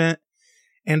Sargent.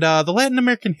 And the Latin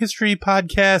American History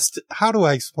Podcast, how do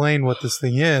I explain what this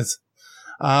thing is?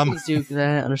 Please do, because I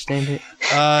don't understand it.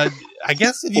 I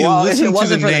guess if you listen if it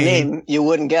wasn't to the for the name, you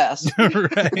wouldn't guess.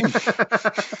 Right.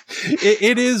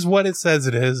 It is what it says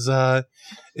it is.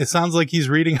 It sounds like he's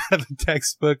reading out of a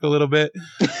textbook a little bit.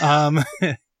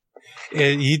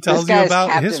 He tells you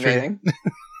about history.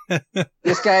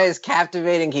 This guy is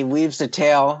captivating. He weaves a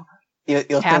tale.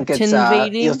 You'll think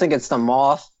it's the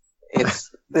moth.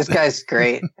 This guy's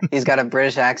great. He's got a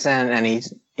British accent, and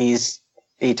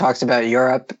he talks about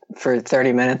Europe for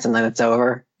 30 minutes, and then it's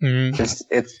over. Just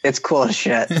it's cool as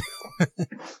shit.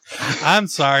 I'm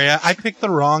sorry, I picked the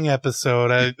wrong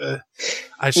episode.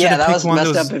 I should have picked one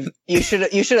of those. You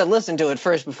should have listened to it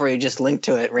first before you just linked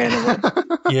to it randomly.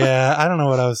 Yeah, I don't know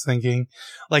what I was thinking.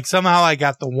 Like somehow I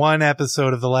got the one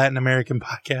episode of the Latin American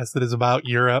podcast that is about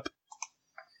Europe.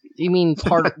 You mean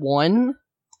part 1?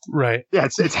 Right. Yeah,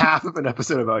 it's half of an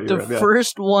episode about Europe. The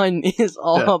first one is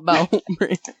all about.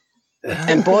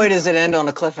 And boy, does it end on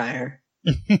a cliffhanger.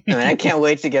 I mean, I can't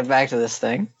wait to get back to this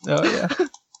thing. Oh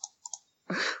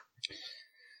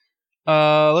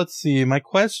yeah. Let's see. My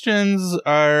questions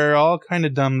are all kind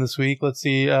of dumb this week. Let's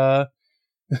see. Maybe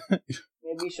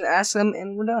you should ask them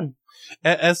and we're done.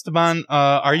 Esteban,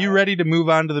 are you ready to move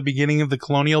on to the beginning of the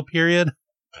colonial period?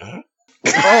 Oh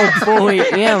boy,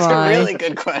 am I? That's a really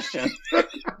good question.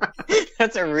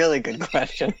 That's a really good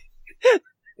question.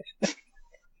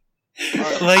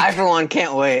 I, for one,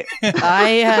 can't wait.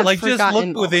 I have just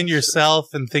look within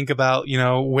yourself and think about,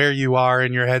 where you are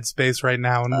in your headspace right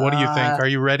now. And what do you think? Are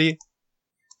you ready?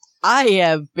 I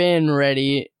have been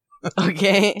ready.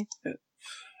 Okay.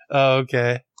 Oh,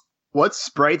 okay. What's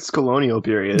Sprite's colonial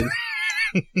period?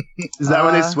 Is that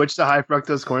when they switched to high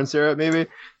fructose corn syrup, maybe?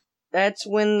 That's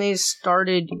when they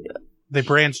started. They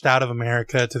branched out of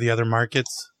America to the other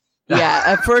markets. Yeah,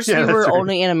 at first Yeah, we were right.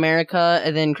 only in America,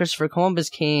 and then Christopher Columbus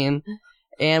came,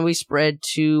 and we spread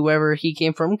to wherever he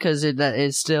came from, because that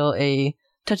is still a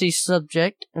touchy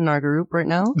subject in our group right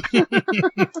now.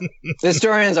 The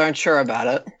historians aren't sure about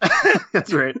it.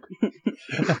 That's right.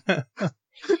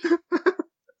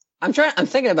 I'm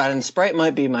thinking about it, and Sprite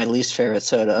might be my least favorite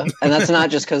soda, and that's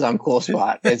not just because I'm Cool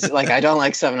Spot. It's like I don't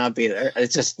like 7-Up either.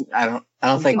 It's just I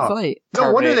don't think. Fight.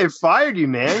 No wonder they fired you,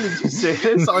 man. Did you say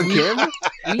this on camera?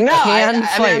 We can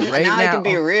fight right now. now. I can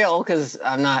be real because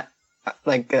I'm not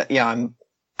like I'm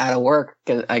out of work.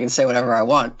 'Cause I can say whatever I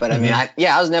want, but I mean, I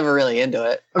was never really into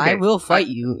it. I will fight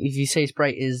you if you say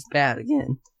Sprite is bad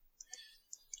again.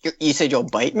 You said you'll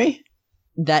bite me?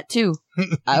 That too.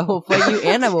 I will fight you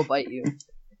and I will bite you.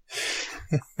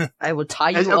 I will tie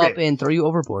you up and throw you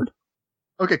overboard.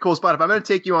 Okay, Cool Spot. If I'm going to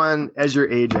take you on as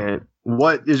your agent,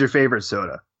 what is your favorite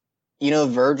soda? You know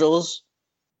Virgil's?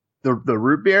 The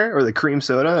root beer or the cream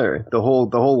soda or the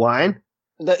whole line?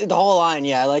 The whole line,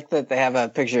 yeah. I like that they have a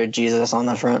picture of Jesus on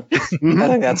the front. I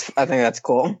think that's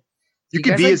cool. You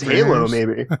could be his Halo,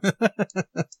 maybe.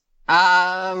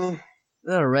 A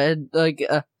red, like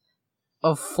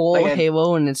a full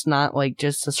halo, and it's not like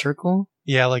just a circle.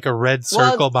 Yeah, like a red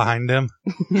circle behind him.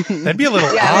 That'd be a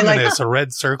little ominous. A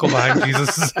red circle behind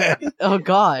Jesus' head. Oh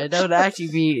God, that would actually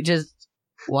be just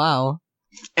wow.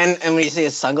 And when you see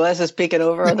his sunglasses peeking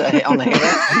over on the halo,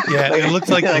 yeah, it looks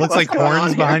like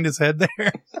horns behind his head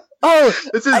there. Oh,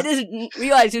 I just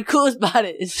realized who Cool Spot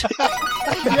is.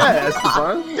 Yeah,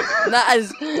 Esteban. Not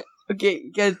as okay,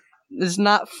 guys. It's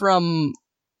not from.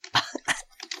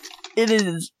 It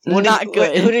is not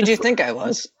good. Who did you think I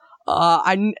was?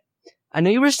 I know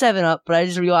you were 7-Up, but I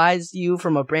just realized you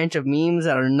from a branch of memes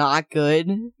that are not good.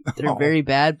 They're very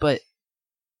bad, but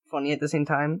funny at the same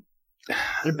time.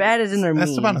 They're bad as in their memes.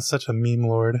 Esteban is such a meme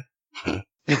lord.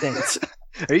 Thanks.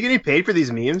 Are you getting paid for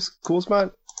these memes, Cool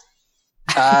Spot?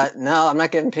 No, I'm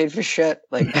not getting paid for shit.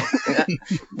 Like,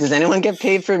 does anyone get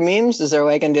paid for memes? Is there a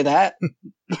way I can do that?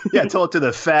 Yeah, tell it to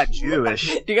the fat Jewish.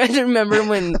 Do you guys remember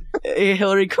when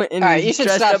Hillary Clinton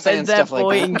dressed up as that boy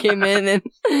like and came in and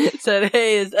said,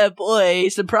 "Hey, it's that boy.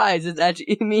 Surprise! It's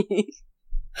actually me."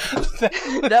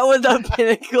 That was the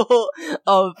pinnacle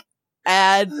of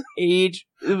ad age.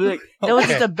 It was like, that was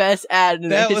just the best ad in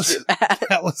the history of ads.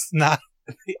 That was not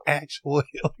the actual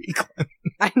Hillary Clinton.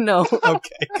 I know.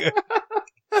 Okay, good.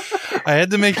 I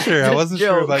had to make sure. I wasn't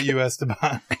sure about you, Esteban.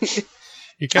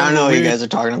 I don't know what you guys are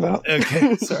talking about.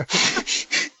 Okay, sorry.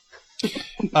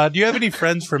 Do you have any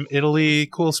friends from Italy,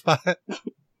 Cool Spot?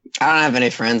 I don't have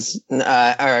any friends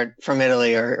or from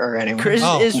Italy or anywhere. Chris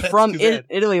is from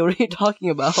Italy. What are you talking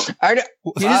about? He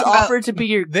just offered to be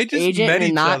your agent. They just met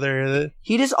each other.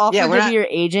 He just offered to be your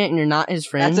agent, and you're not his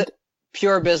friend. That's a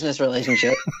pure business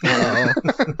relationship.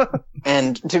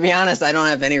 And to be honest, I don't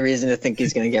have any reason to think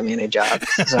he's going to get me any jobs.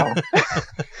 So, all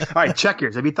right,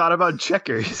 Checkers. Have you thought about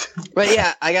Checkers? But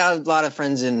yeah, I got a lot of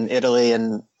friends in Italy,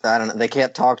 and I don't know. They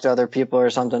can't talk to other people or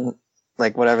something,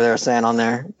 like whatever they were saying on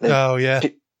there.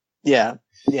 Yeah.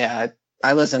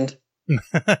 I listened.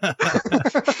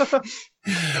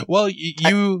 Well,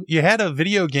 you had a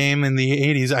video game in the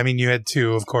 80s. I mean, you had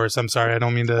two, of course. I'm sorry. I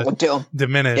don't mean to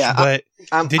diminish. Yeah, but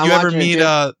did you ever meet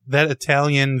that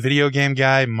Italian video game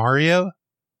guy, Mario?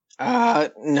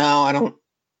 No, I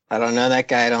don't know that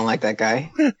guy. I don't like that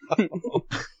guy.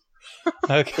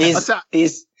 Okay.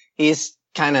 He's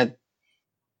kind of,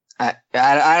 I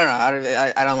don't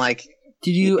know. I don't like.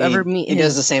 Did you ever meet He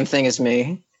does the same thing as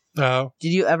me. Oh.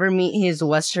 Did you ever meet his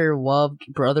lesser-loved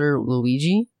brother,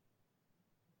 Luigi?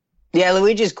 Yeah,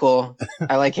 Luigi's cool.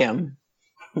 I like him.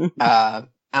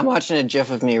 I'm watching a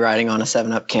GIF of me riding on a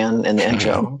 7-Up can in the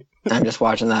intro. I'm just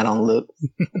watching that on loop.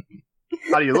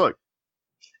 How do you look?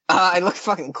 I look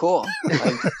fucking cool.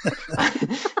 Like,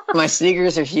 my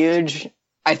sneakers are huge.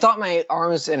 I thought my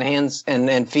arms and hands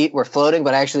and feet were floating,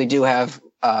 but I actually do have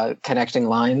connecting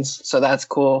lines, so that's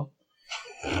cool.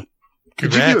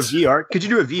 Could you do a VR? Could you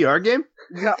do a VR game?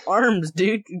 You got arms,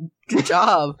 dude. Good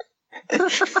job.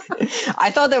 I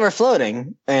thought they were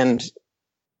floating, and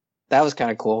that was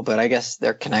kind of cool. But I guess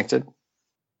they're connected.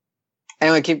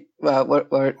 Anyway, keep what?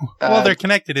 Well, they're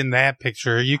connected in that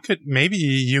picture. You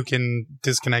can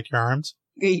disconnect your arms.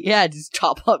 Yeah, just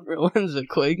chop up your limbs a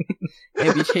quick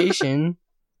amputation.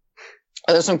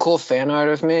 There's some cool fan art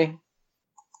of me.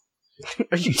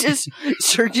 Are you just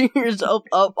searching yourself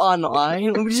up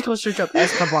online? Let me just go search up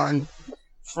Esteban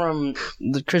from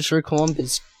the Christopher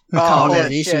Columbus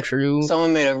colonization crew.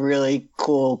 Someone made a really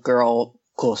cool girl,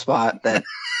 Cool Spot that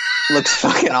looks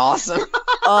fucking awesome.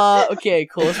 Okay,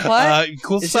 Cool Spot.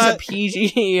 Cool this Spot. Is a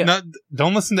PG. No,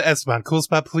 don't listen to Esteban. Cool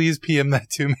Spot, please PM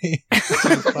that to me as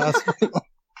soon as possible.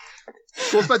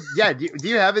 Cool Spot. Yeah. Do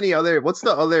you have any other? What's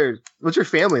your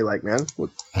family like, man?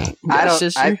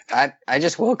 I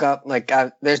just woke up like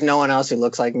there's no one else who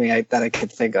looks like me that I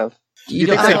could think of. You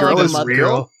don't think that girl is mother,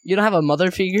 real? You don't have a mother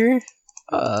figure?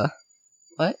 What?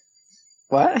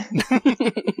 What?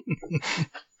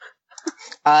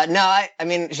 No, I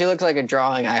mean, she looks like a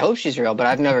drawing. I hope she's real, but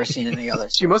I've never seen any other.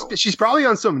 She must be. She's probably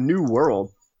on some new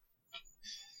world.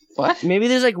 What? Maybe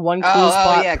there's like one cool Oh,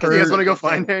 spot. yeah, 'cause You per... guys want to go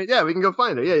find her? Yeah, we can go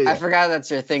find her. Yeah, I forgot that's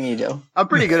your thing you do. I'm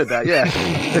pretty good at that. Yeah.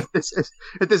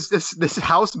 if this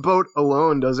houseboat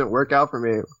alone doesn't work out for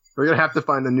me, we're gonna have to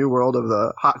find the new world of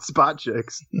the hot spot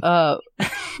chicks.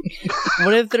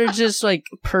 What if they're just like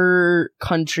per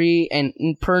country and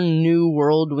per new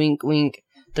world? Wink, wink.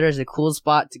 There's a cool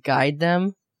spot to guide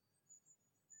them.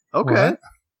 Okay. What?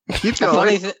 Keep A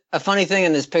going. funny thing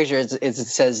in this picture is it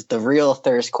says the real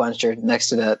thirst quencher next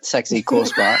to that sexy cool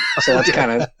spot. So that's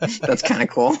kind of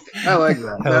cool. I like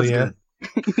that. Hell That's yeah.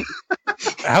 good.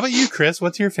 How about you, Chris?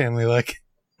 What's your family like?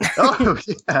 Oh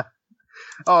yeah.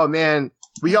 Oh man,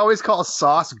 we always call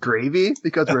sauce gravy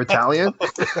because we're Italian.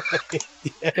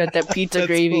 Got that pizza That's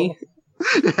gravy.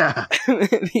 Yeah,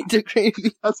 Pizza gravy.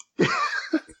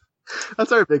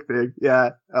 that's our big thing.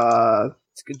 Yeah.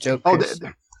 It's a good joke. Oh, Chris.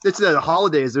 it's the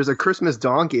holidays. There's a Christmas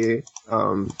donkey.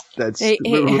 That's Hey,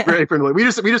 we're very familiar. We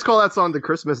just call that song the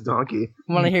Christmas donkey.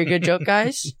 Want to hear a good joke,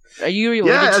 guys? Are you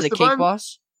related Yeah, to the Esteban. cake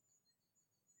boss?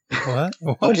 What?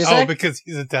 What'd you Oh, say? because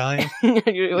he's Italian.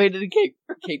 Are you related to the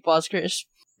cake boss, Chris?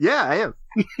 Yeah, I am.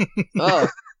 Oh,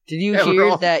 did you Yeah, we're hear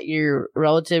all- that your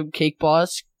relative cake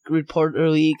boss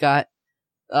reportedly got?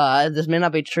 This may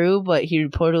not be true, but he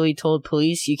reportedly told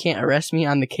police, "You can't arrest me,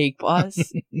 I'm the cake boss,"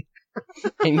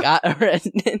 and got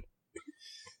arrested.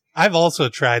 I've also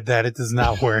tried that. It does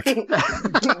not work.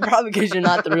 Probably because you're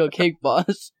not the real cake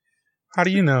boss. How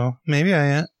do you know? Maybe I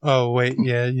am. Oh, wait.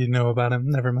 Yeah, you know about him.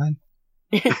 Never mind.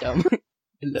 You're dumb.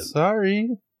 Sorry.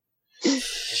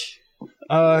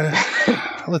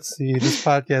 Let's see. This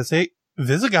podcast. Hey,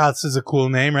 Visigoths is a cool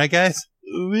name, right, guys?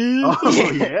 Oh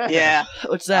yeah. Yeah.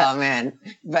 What's that? Oh man,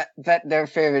 bet their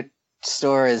favorite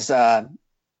store is This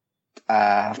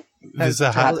is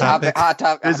a hot topic. Hot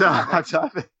topic. It's a hot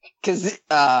topic. Because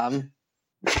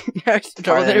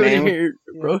Start there with your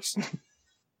roast.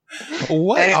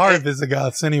 What Anyway- are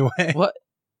Visigoths anyway? What?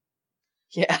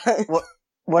 Yeah.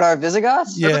 what are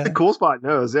Visigoths? That's Yeah. what the cool spot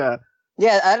knows. Yeah.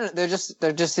 Yeah, I don't. They're just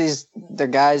they're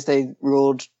guys. They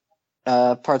ruled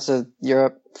parts of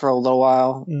Europe for a little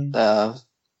while. Mm.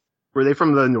 Were they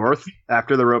from the north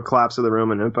after the collapse of the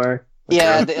Roman Empire?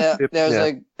 Yeah,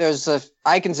 Yeah. there's a.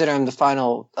 I consider him the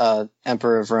final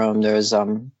emperor of Rome. There's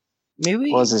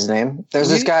Maybe. what was his name? There's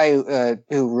this guy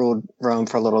who ruled Rome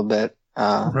for a little bit.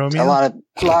 Romeo? A lot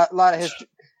of history.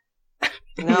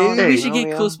 No, Maybe we should get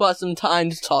Romeo. Cool Spot some time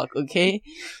to talk, okay?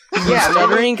 Yeah, He's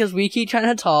stuttering because we keep trying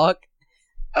to talk.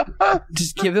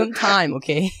 Just give him time,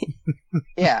 okay?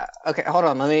 Yeah. Okay. Hold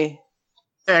on. Let me.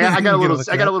 Hey, I got a You little. look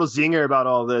I got it a little zinger about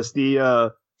all this.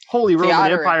 The Holy Roman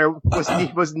Theodoric. Empire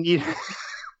was needed.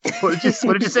 What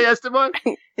did you say, Esteban?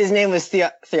 His name was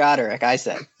Theodoric. I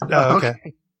said. Oh,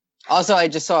 okay. Also, I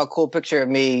just saw a cool picture of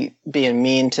me being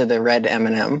mean to the red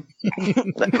M&M.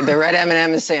 The red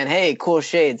M&M is saying, "Hey, cool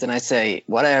shades," and I say,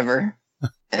 "Whatever."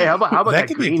 Hey, how about That that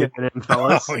could be green good. M&M,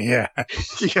 fellas? Oh, yeah.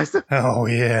 You guys- Oh,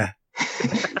 yeah.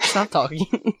 Stop talking.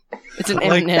 It's an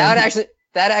Like, M&M. That'd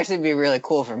actually be really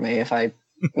cool for me if I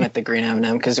met the green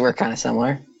M&M because we're kind of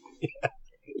similar.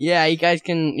 Yeah, you guys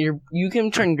can. You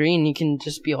can turn green. You can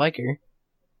just be like her.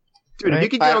 Dude, if you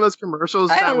could get on those commercials,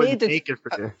 I that don't would need to- make it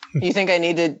for you. You think I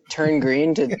need to turn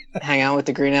green to hang out with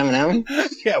the green M&M?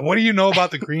 Yeah, what do you know about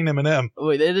the green M&M?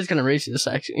 Wait, that is kind of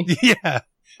racist, actually. Yeah.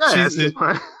 Yeah, She's- that's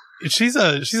fine. She's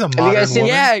a you modern guys seen- woman.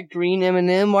 Yeah, green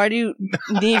M&M. Why do you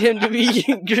need him to be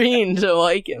green to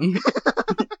like him?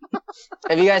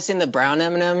 Have you guys seen the brown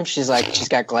M&M? She's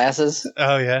got glasses.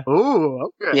 Oh, yeah. Ooh,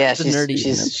 okay. Yeah, The nerdy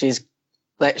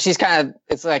M&M. she's kind of.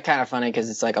 It's like kind of funny because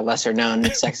it's like a lesser known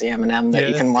sexy M&M that you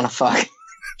Yeah. can want to fuck.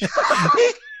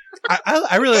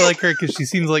 I really like her because she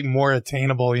seems like more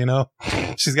attainable, you know?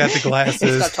 She's got the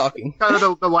glasses. Stop talking. Kind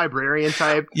of the librarian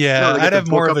type. Yeah, No, they get I'd the have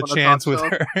more book of a up on the chance top with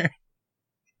shelf. her.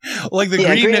 Like the Yeah,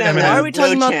 green green M&M. M&M. Why are we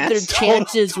talking No about their chance.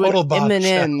 chances Total with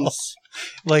bombshell. M&Ms?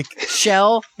 Like,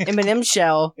 Shell, M&M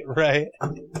shell. right.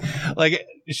 Like,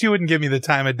 she wouldn't give me the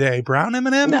time of day. Brown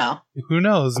M&M? No, Who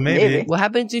knows? Maybe. Maybe. What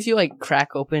happens if you like crack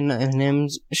open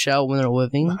M&M's shell when they're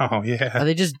living? Oh, Are yeah.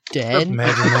 they just dead?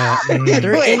 Imagine that. Mm.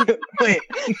 They're in- wait.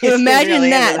 Imagine Really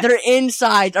that into their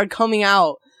insides are coming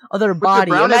out of their the body.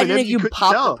 brown Imagine M&Ms if you you couldn't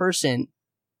pop tell. the person.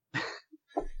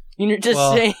 You're just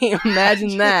Well- saying.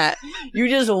 Imagine that. You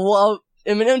just love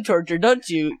M&M torture, don't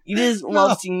you? You just No.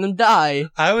 love seeing them die.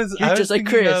 I was just like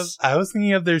thinking Chris. I was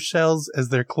thinking of their shells as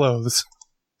their clothes.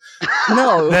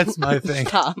 No, That's my thing.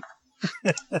 Stop.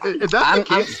 If that's I'm- the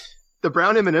case, The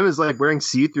brown M&M is like wearing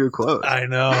see-through clothes. I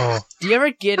know. Do you ever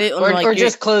get it when Or, like or you're-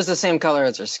 just clothes the same color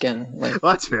as her skin. Like,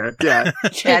 Well, that's fair. Yeah.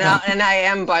 and I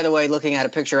am, by the way, looking at a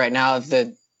picture right now of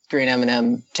the green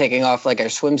M&M taking off like a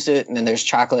swimsuit, and then there's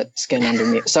chocolate skin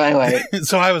underneath. So anyway,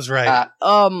 So I was right.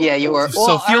 yeah, you were. So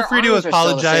well, feel our free to arms are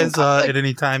still the same apologize color. at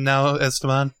any time now,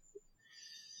 Esteban.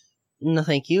 No,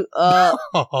 thank you. Oh,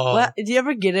 What? Do you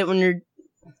ever get it when you're?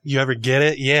 you ever get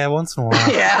it? Yeah, once in a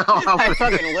while. Yeah, I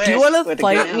fucking wish. Do you want to with the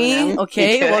fight green me? M&M.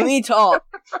 Okay, You let kidding? me talk.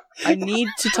 I need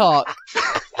to talk.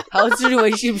 How's the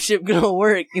relationship gonna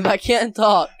work if I can't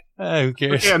talk? Who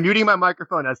cares? Okay, I'm muting my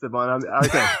microphone, Esteban.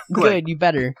 Okay. Good, you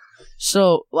better.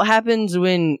 So, what happens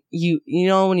when you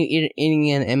know when you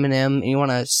eating an M&M and you want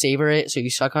to savor it, so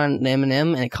you suck on the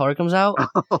M&M and the color comes out?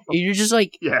 You're just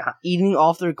like Yeah. eating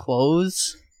off their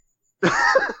clothes.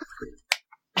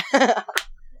 I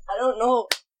don't know.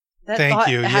 That Thank thought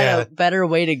you, had yeah. a better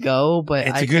way to go, but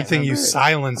It's I a good can't thing you remember.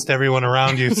 silenced everyone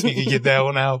around you so you could get that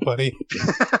one out, buddy.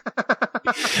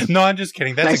 No, I'm just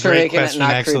kidding. That's Thanks a for great making it question,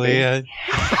 not actually. creepy.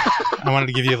 I wanted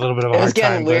to give you a little bit of a It was hard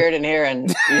getting time. weird in here,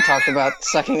 and you talked about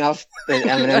sucking off the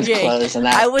M&M's Okay, clothes, and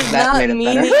that I was that not made it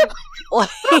meaning better.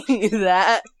 like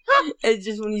that. It's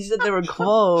just when you said they were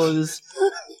clothes.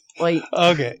 Like,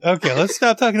 Okay, let's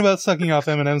stop talking about sucking off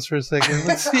M&Ms for a second.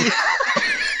 Let's see.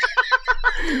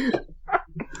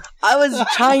 I was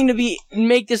trying to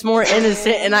make this more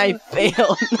innocent, and I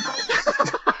failed.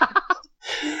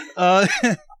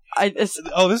 This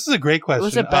This is a great question.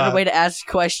 was a better way to ask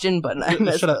a question, but I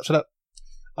messed Shut up.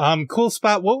 Cool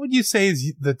Spot, what would you say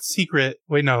is the secret?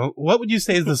 Wait, no. What would you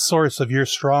say is the source of your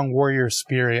strong warrior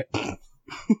spirit?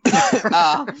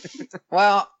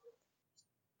 Well,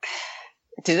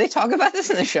 did they talk about this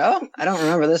in the show? I don't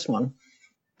remember this one.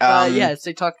 Yes,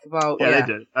 they talked about. Yeah, Yeah,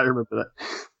 they did. I remember that.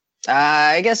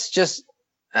 I guess just.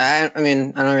 I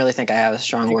mean, I don't really think I have a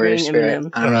strong The warrior green spirit. M&M.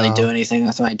 I don't really Oh. do anything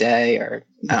with my day, or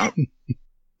I don't.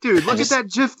 Dude, look just- at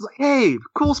that GIF. Hey,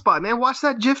 Cool Spot, man. Watch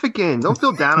that GIF again. Don't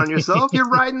feel down on yourself. You're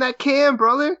riding that cam,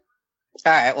 brother.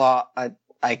 All right. Well,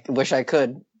 I wish I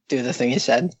could do the thing you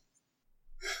said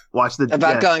Watch the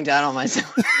about yeah. going down on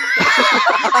myself.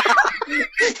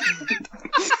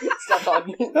 Stop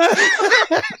talking.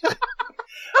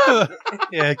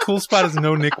 Yeah, Cool Spot is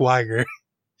no Nick Weiger.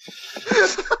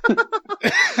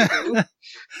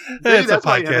 Maybe It's a that's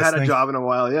why you haven't podcast had a thing. job in a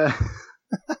while. Yeah.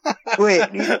 Wait,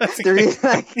 the reason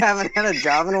I haven't had a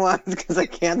job in a while is because I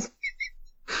can't.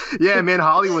 Yeah, man.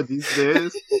 Hollywood these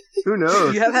days. Who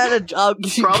knows? You have had a job.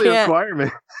 You Probably a can't.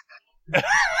 requirement.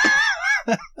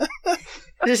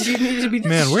 You need to be.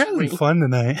 Man, we're having discreet. fun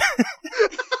tonight.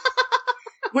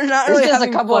 We're not There's really just a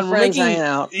having couple fun. of We're friends making, hanging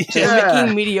out. just Yeah.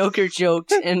 making mediocre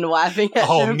jokes and laughing at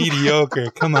Oh, them. mediocre.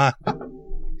 Come on.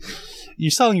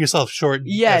 You're selling yourself short,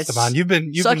 Yes. Esteban. You've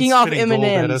been Sucking off spitting gold at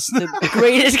M&M's, us. the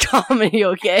greatest comedy.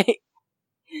 Okay,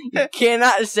 you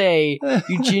cannot say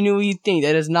you genuinely think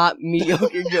that is not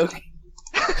mediocre joke.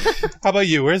 How about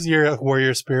you? Where's your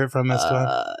warrior spirit from,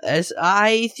 Esteban? As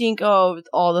I think of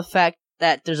all the fact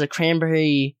that there's a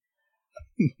cranberry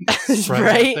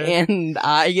Sprite, out there? and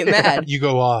I get mad. You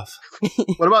go off.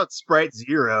 What about Sprite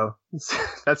Zero?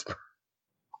 That's.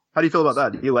 How do you feel about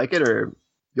that? Do you like it, or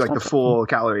you like the full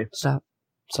calorie? Stop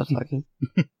talking.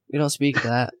 We don't speak of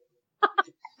that.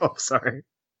 Oh, sorry.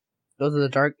 Those are the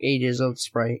dark ages of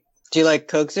Sprite. Do you like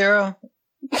Coke Zero?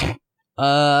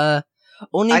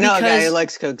 Only I know a guy because. who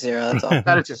likes Coke Zero. That's all.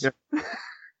 That is just. Can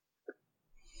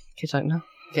you talk now?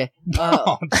 Okay.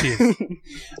 Oh, jeez. Can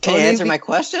you Only answer be- my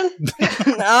question?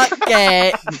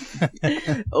 Okay.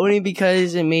 Only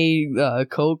because it made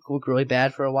Coke look really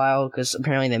bad for a while, because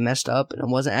apparently they messed up and it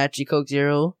wasn't actually Coke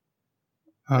Zero.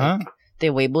 Huh? They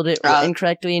labeled it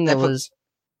incorrectly, and they it put- was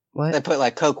what? They put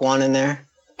like Coke One in there.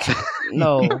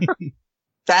 No.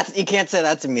 That's you can't say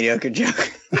that's a mediocre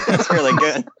joke. That's really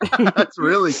good. That's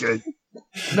really good.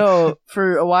 No,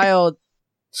 for a while,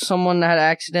 someone had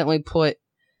accidentally put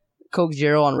Coke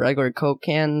Zero on regular Coke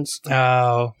cans.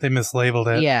 Oh, they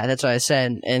mislabeled it. Yeah, that's what I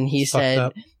said. And he Fucked said,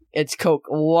 up. it's Coke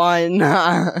One.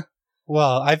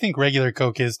 Well, I think regular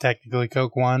Coke is technically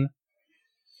Coke One.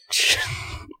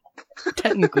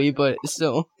 Technically, but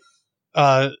still.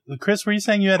 Chris, were you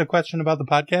saying you had a question about the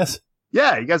podcast?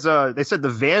 Yeah, you guys. They said the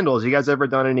Vandals. You guys ever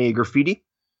done any graffiti?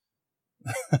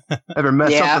 Ever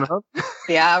mess Yeah. something up?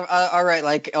 Yeah, I write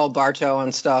like El Barto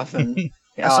and stuff, and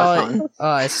yeah, I saw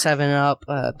it's fun. it.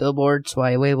 7-Up billboard, so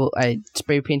I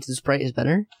spray painted Sprite is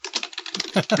better.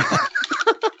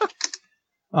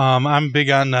 I'm big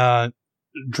on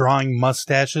drawing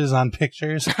mustaches on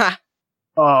pictures,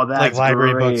 Oh, that's like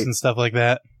library great. books and stuff like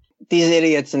that. these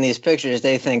idiots in these pictures,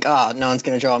 they think, oh, no one's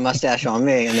going to draw a mustache on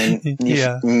me, and then you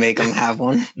should make them have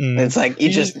one. It's like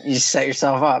you set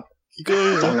yourself up,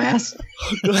 dumbass.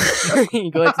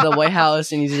 You go into the White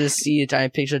House and you just see a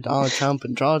giant picture of Donald Trump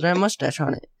and draw a giant mustache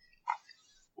on it.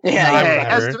 Yeah,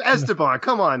 hey, Esteban,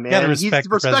 come on, man. Respect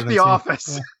the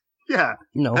office. Yeah.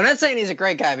 No. I'm not saying he's a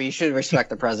great guy, but you should respect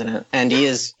the president, and he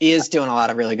is doing a lot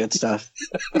of really good stuff.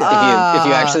 If you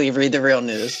actually read the real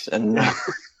news, and so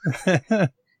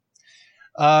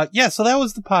that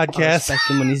was the I'll podcast. respect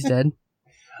him when he's dead.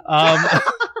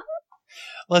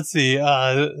 Let's see.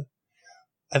 I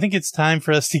think it's time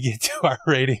for us to get to our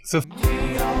ratings. We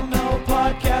all know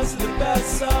podcasts are the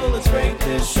best, so let's rate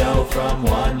this show from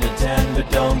 1 to 10. But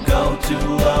don't go too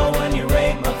low when you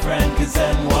rate my friend, cause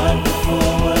then wonderful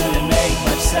wouldn't make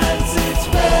much sense. It's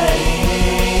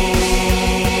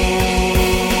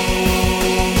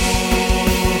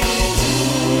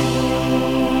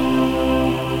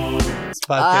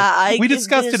podcast. We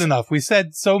discussed it enough. We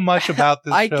said so much about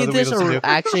this I show give that we this don't do.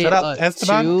 actually Shut up,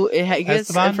 Esteban. 2. It gets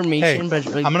Esteban? information, Hey, but it's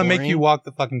really I'm gonna make boring. you walk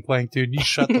the fucking plank, dude. You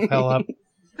shut the hell up.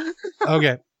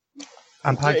 Okay.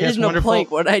 On podcast There is no Wonderful.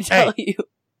 plank. What did I tell you?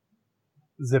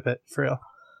 Zip it, for real.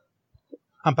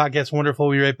 On Podcast Wonderful,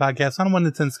 we rate podcasts on a 1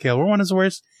 to 10 scale, where 1 is the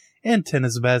worst and 10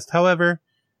 is the best. However,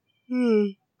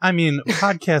 I mean,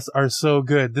 podcasts are so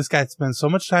good. This guy spent so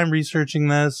much time researching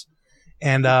this,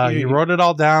 and he wrote it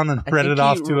all down and read it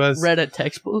off to us. Read a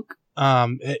textbook?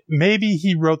 Maybe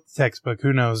he wrote the textbook.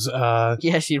 Who knows?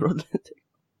 Yes, he wrote the textbook.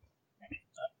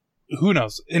 Who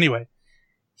knows? Anyway,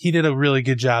 he did a really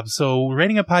good job. So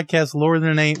rating a podcast lower than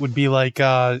an 8 would be like,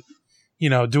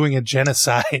 doing a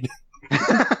genocide.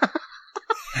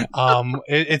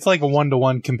 It's like a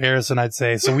 1-to-1 comparison, I'd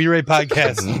say. So we rate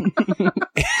podcasts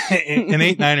an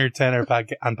 8, 9, or 10 on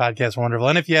Podcast Wonderful.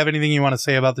 And if you have anything you want to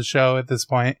say about the show at this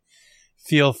point,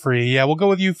 feel free. Yeah, we'll go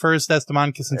with you first,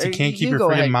 Esteban, since you can't keep your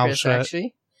freaking mouth shut.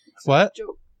 Actually. What?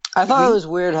 I thought it was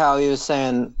weird how he was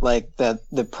saying like that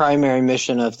the primary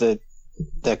mission of the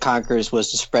conquerors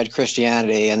was to spread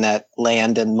Christianity, and that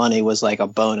land and money was like a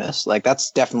bonus. Like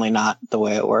that's definitely not the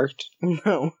way it worked.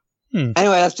 No. Anyway,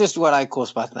 that's just what Cool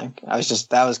Spot think.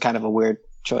 That was kind of a weird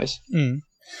choice.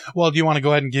 Well, do you want to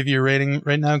go ahead and give your rating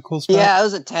right now, Cool Spot? Yeah, it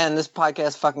was a 10. This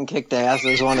podcast fucking kicked ass.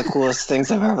 It was one of the coolest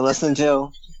things I've ever listened to.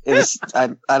 It was. I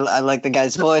like the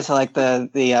guy's voice. I like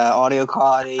the audio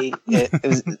quality.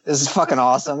 It was fucking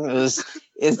awesome.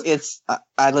 It's.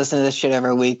 I listen to this shit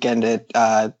every week, and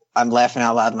I'm laughing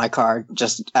out loud in my car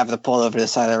just having to pull over to the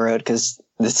side of the road because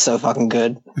it's so fucking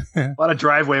good. A lot of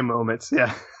driveway moments.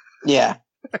 Yeah. Yeah.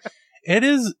 It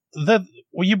is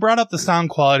you brought up the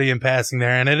sound quality in passing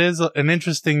there, and it is an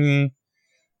interesting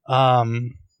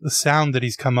sound that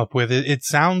he's come up with. It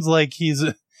sounds like he's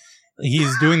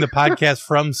doing the podcast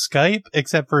from Skype,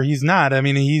 except for he's not. I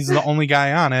mean, he's the only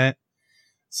guy on it,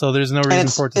 so there's no reason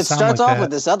for it to sound like that. It starts off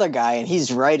with this other guy, and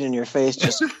he's right in your face.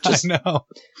 Just I know.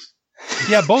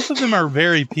 Yeah, both of them are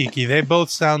very peaky. They both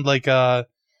sound like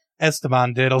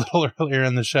Esteban did a little earlier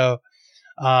in the show.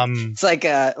 It's like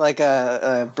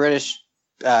a British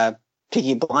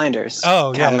Peaky Blinders.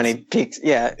 Oh, yeah. How many peaks?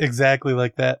 Yeah. Exactly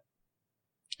like that.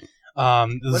 So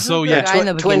the yeah, guy in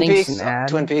the Twin beginning Peaks. an ad?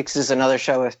 Twin Peaks is another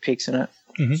show with peaks in it.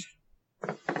 Mhm.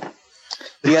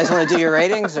 Do you guys want to do your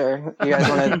ratings, or you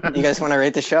guys want to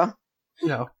rate the show?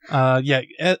 No. yeah,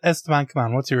 Esteban, come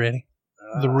on, what's your rating?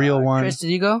 The real one. Chris, did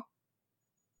you go?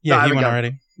 Yeah, No, he I went got-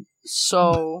 already.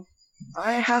 So,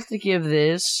 I have to give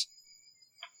this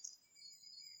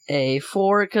a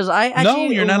 4 because I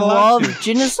actually you're not allowed love to.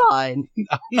 genocide.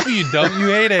 No, you don't. You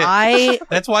hate it.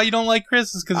 That's why you don't like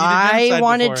Chris, is because he did genocide I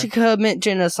wanted before. to commit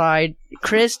genocide.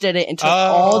 Chris did it and took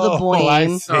all the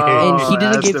blame. I see. And he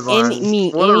didn't give Esteban.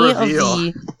 me What a any of reveal.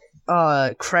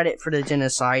 the credit for the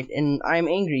genocide, and I'm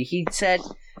angry. He said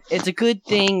it's a good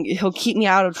thing. He'll keep me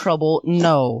out of trouble.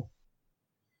 No.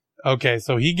 Okay,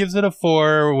 so he gives it a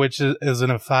 4, which is in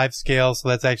a 5 scale, so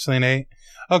that's actually an 8.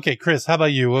 Okay, Chris, how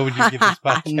about you? What would you give this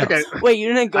podcast? No. Okay. Wait,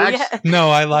 you didn't go Actu- yet? No,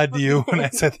 I lied to you when I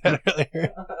said that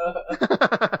earlier.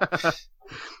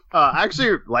 I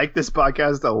actually like this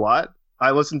podcast a lot.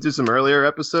 I listened to some earlier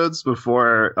episodes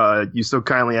before you so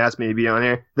kindly asked me to be on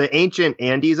here. The Ancient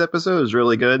Andes episode is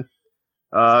really good.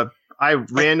 I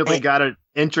randomly got an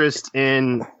interest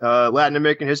in Latin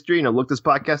American history, and I looked this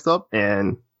podcast up,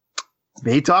 and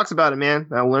he talks about it, man.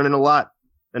 I'm learning a lot,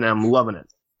 and I'm loving it.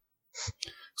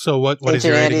 So what is Ancient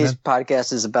your rating Andy's then?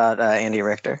 podcast is about Andy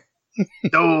Richter.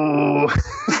 Oh.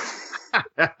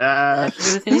 Have to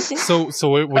do with anything?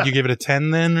 So would you give it a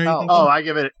 10 then? Or Oh. anything? Oh,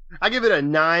 I give it a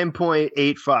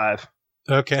 9.85.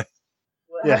 Okay.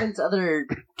 What Yeah. happens to other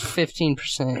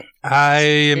 15%? I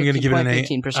am going to give it an 8.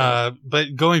 15%.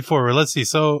 But going forward, let's see.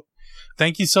 So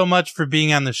thank you so much for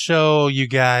being on the show, you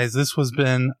guys. This has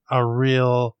been a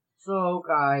real... So,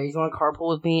 guys, you want to carpool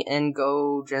with me and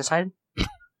go genocide?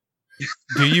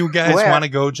 Do you guys Where? want to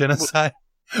go genocide?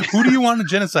 Who do you want to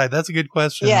genocide? That's a good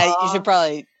question. Yeah, you should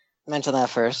probably mention that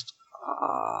first.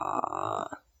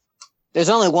 There's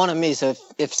only one of me, so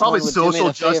if someone Probably would do me social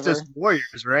the favor, justice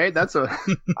warriors, right? That's a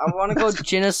I want to go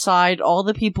genocide all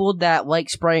the people that like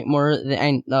Sprite more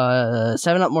than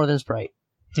 7-Up more than Sprite.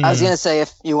 I was gonna say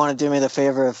if you want to do me the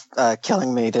favor of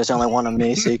killing me, there's only one of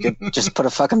me, so you could just put a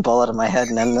fucking bullet in my head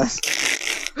and end this.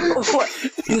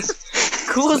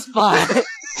 Cool spot.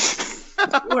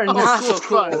 We're not cool so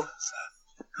cool. spot.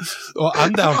 Well,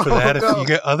 I'm down for that if you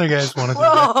get other guys want to do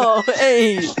that. Whoa,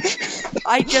 hey!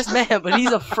 I just met him, but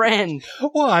he's a friend.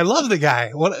 Well, I love the guy.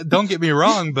 What? Don't get me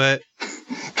wrong, but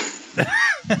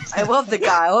I love the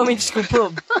guy. Let me just go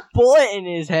put a bullet in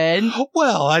his head.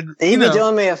 well, I You'd you be know,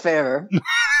 doing me a favor.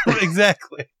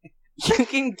 exactly. You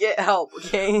can get help,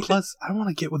 okay? Plus, I want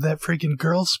to get with that freaking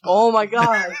girl spot. Oh my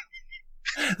god.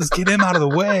 Let's get him out of the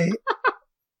way.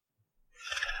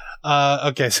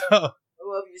 Okay, so I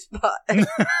love you, Spot.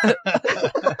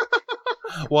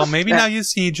 well, maybe now you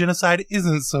see genocide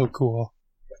isn't so cool.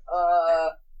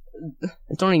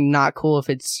 It's only not cool if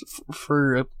it's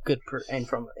for a good and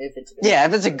from if it's Yeah,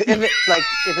 if it's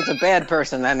a bad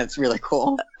person, then it's really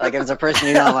cool. Like if it's a person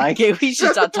you don't like. Okay, we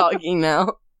should stop talking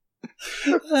now.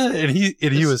 And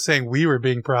he was saying we were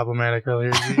being problematic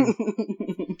earlier.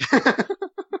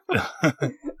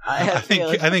 I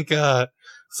think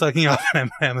sucking off an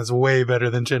M&M is way better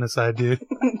than genocide, dude.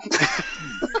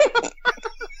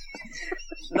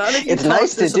 It's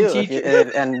nice to do,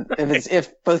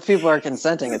 if both people are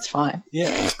consenting, it's fine. Yeah,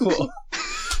 it's cool.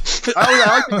 I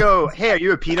like to go, hey, are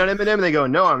you a peanut M&M? And they go,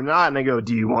 no, I'm not. And I go,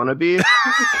 do you want to be?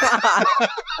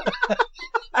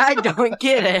 I don't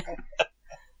get it.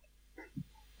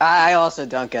 I also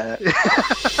don't get it.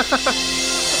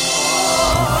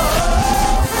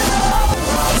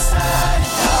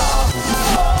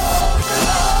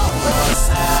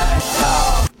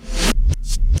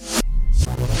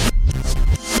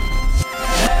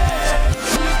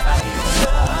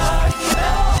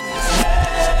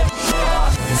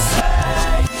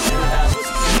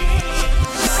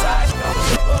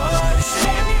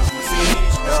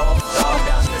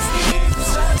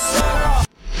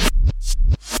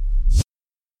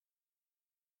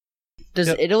 Does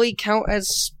Italy count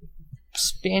as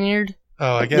Spaniard?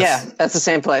 Oh, I guess. Yeah, that's the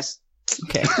same place.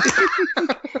 Okay.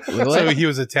 So he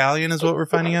was Italian, is what we're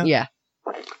finding out. Yeah.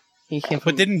 He came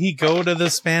from... But didn't he go to the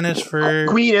Spanish for?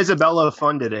 Queen Isabella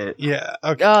funded it. Yeah.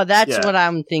 Okay. Oh, that's Yeah. what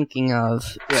I'm thinking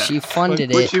of. Yeah. She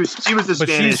funded But it. she was the But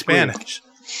Spanish. she's queen. Spanish.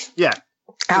 Yeah.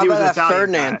 How He was about that Italian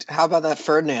Ferdinand? guy. How about that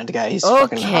Ferdinand guy? He's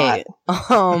fucking hot.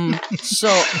 Okay. So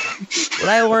what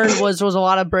I learned was there was a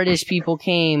lot of British people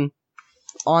came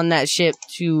on that ship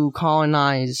to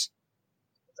colonize,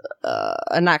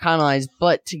 not colonize,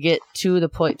 but to get to the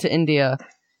point to India.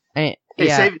 And Hey,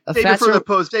 yeah, save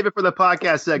it for the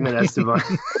podcast segment, Esteban.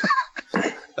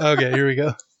 Okay, here we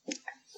go.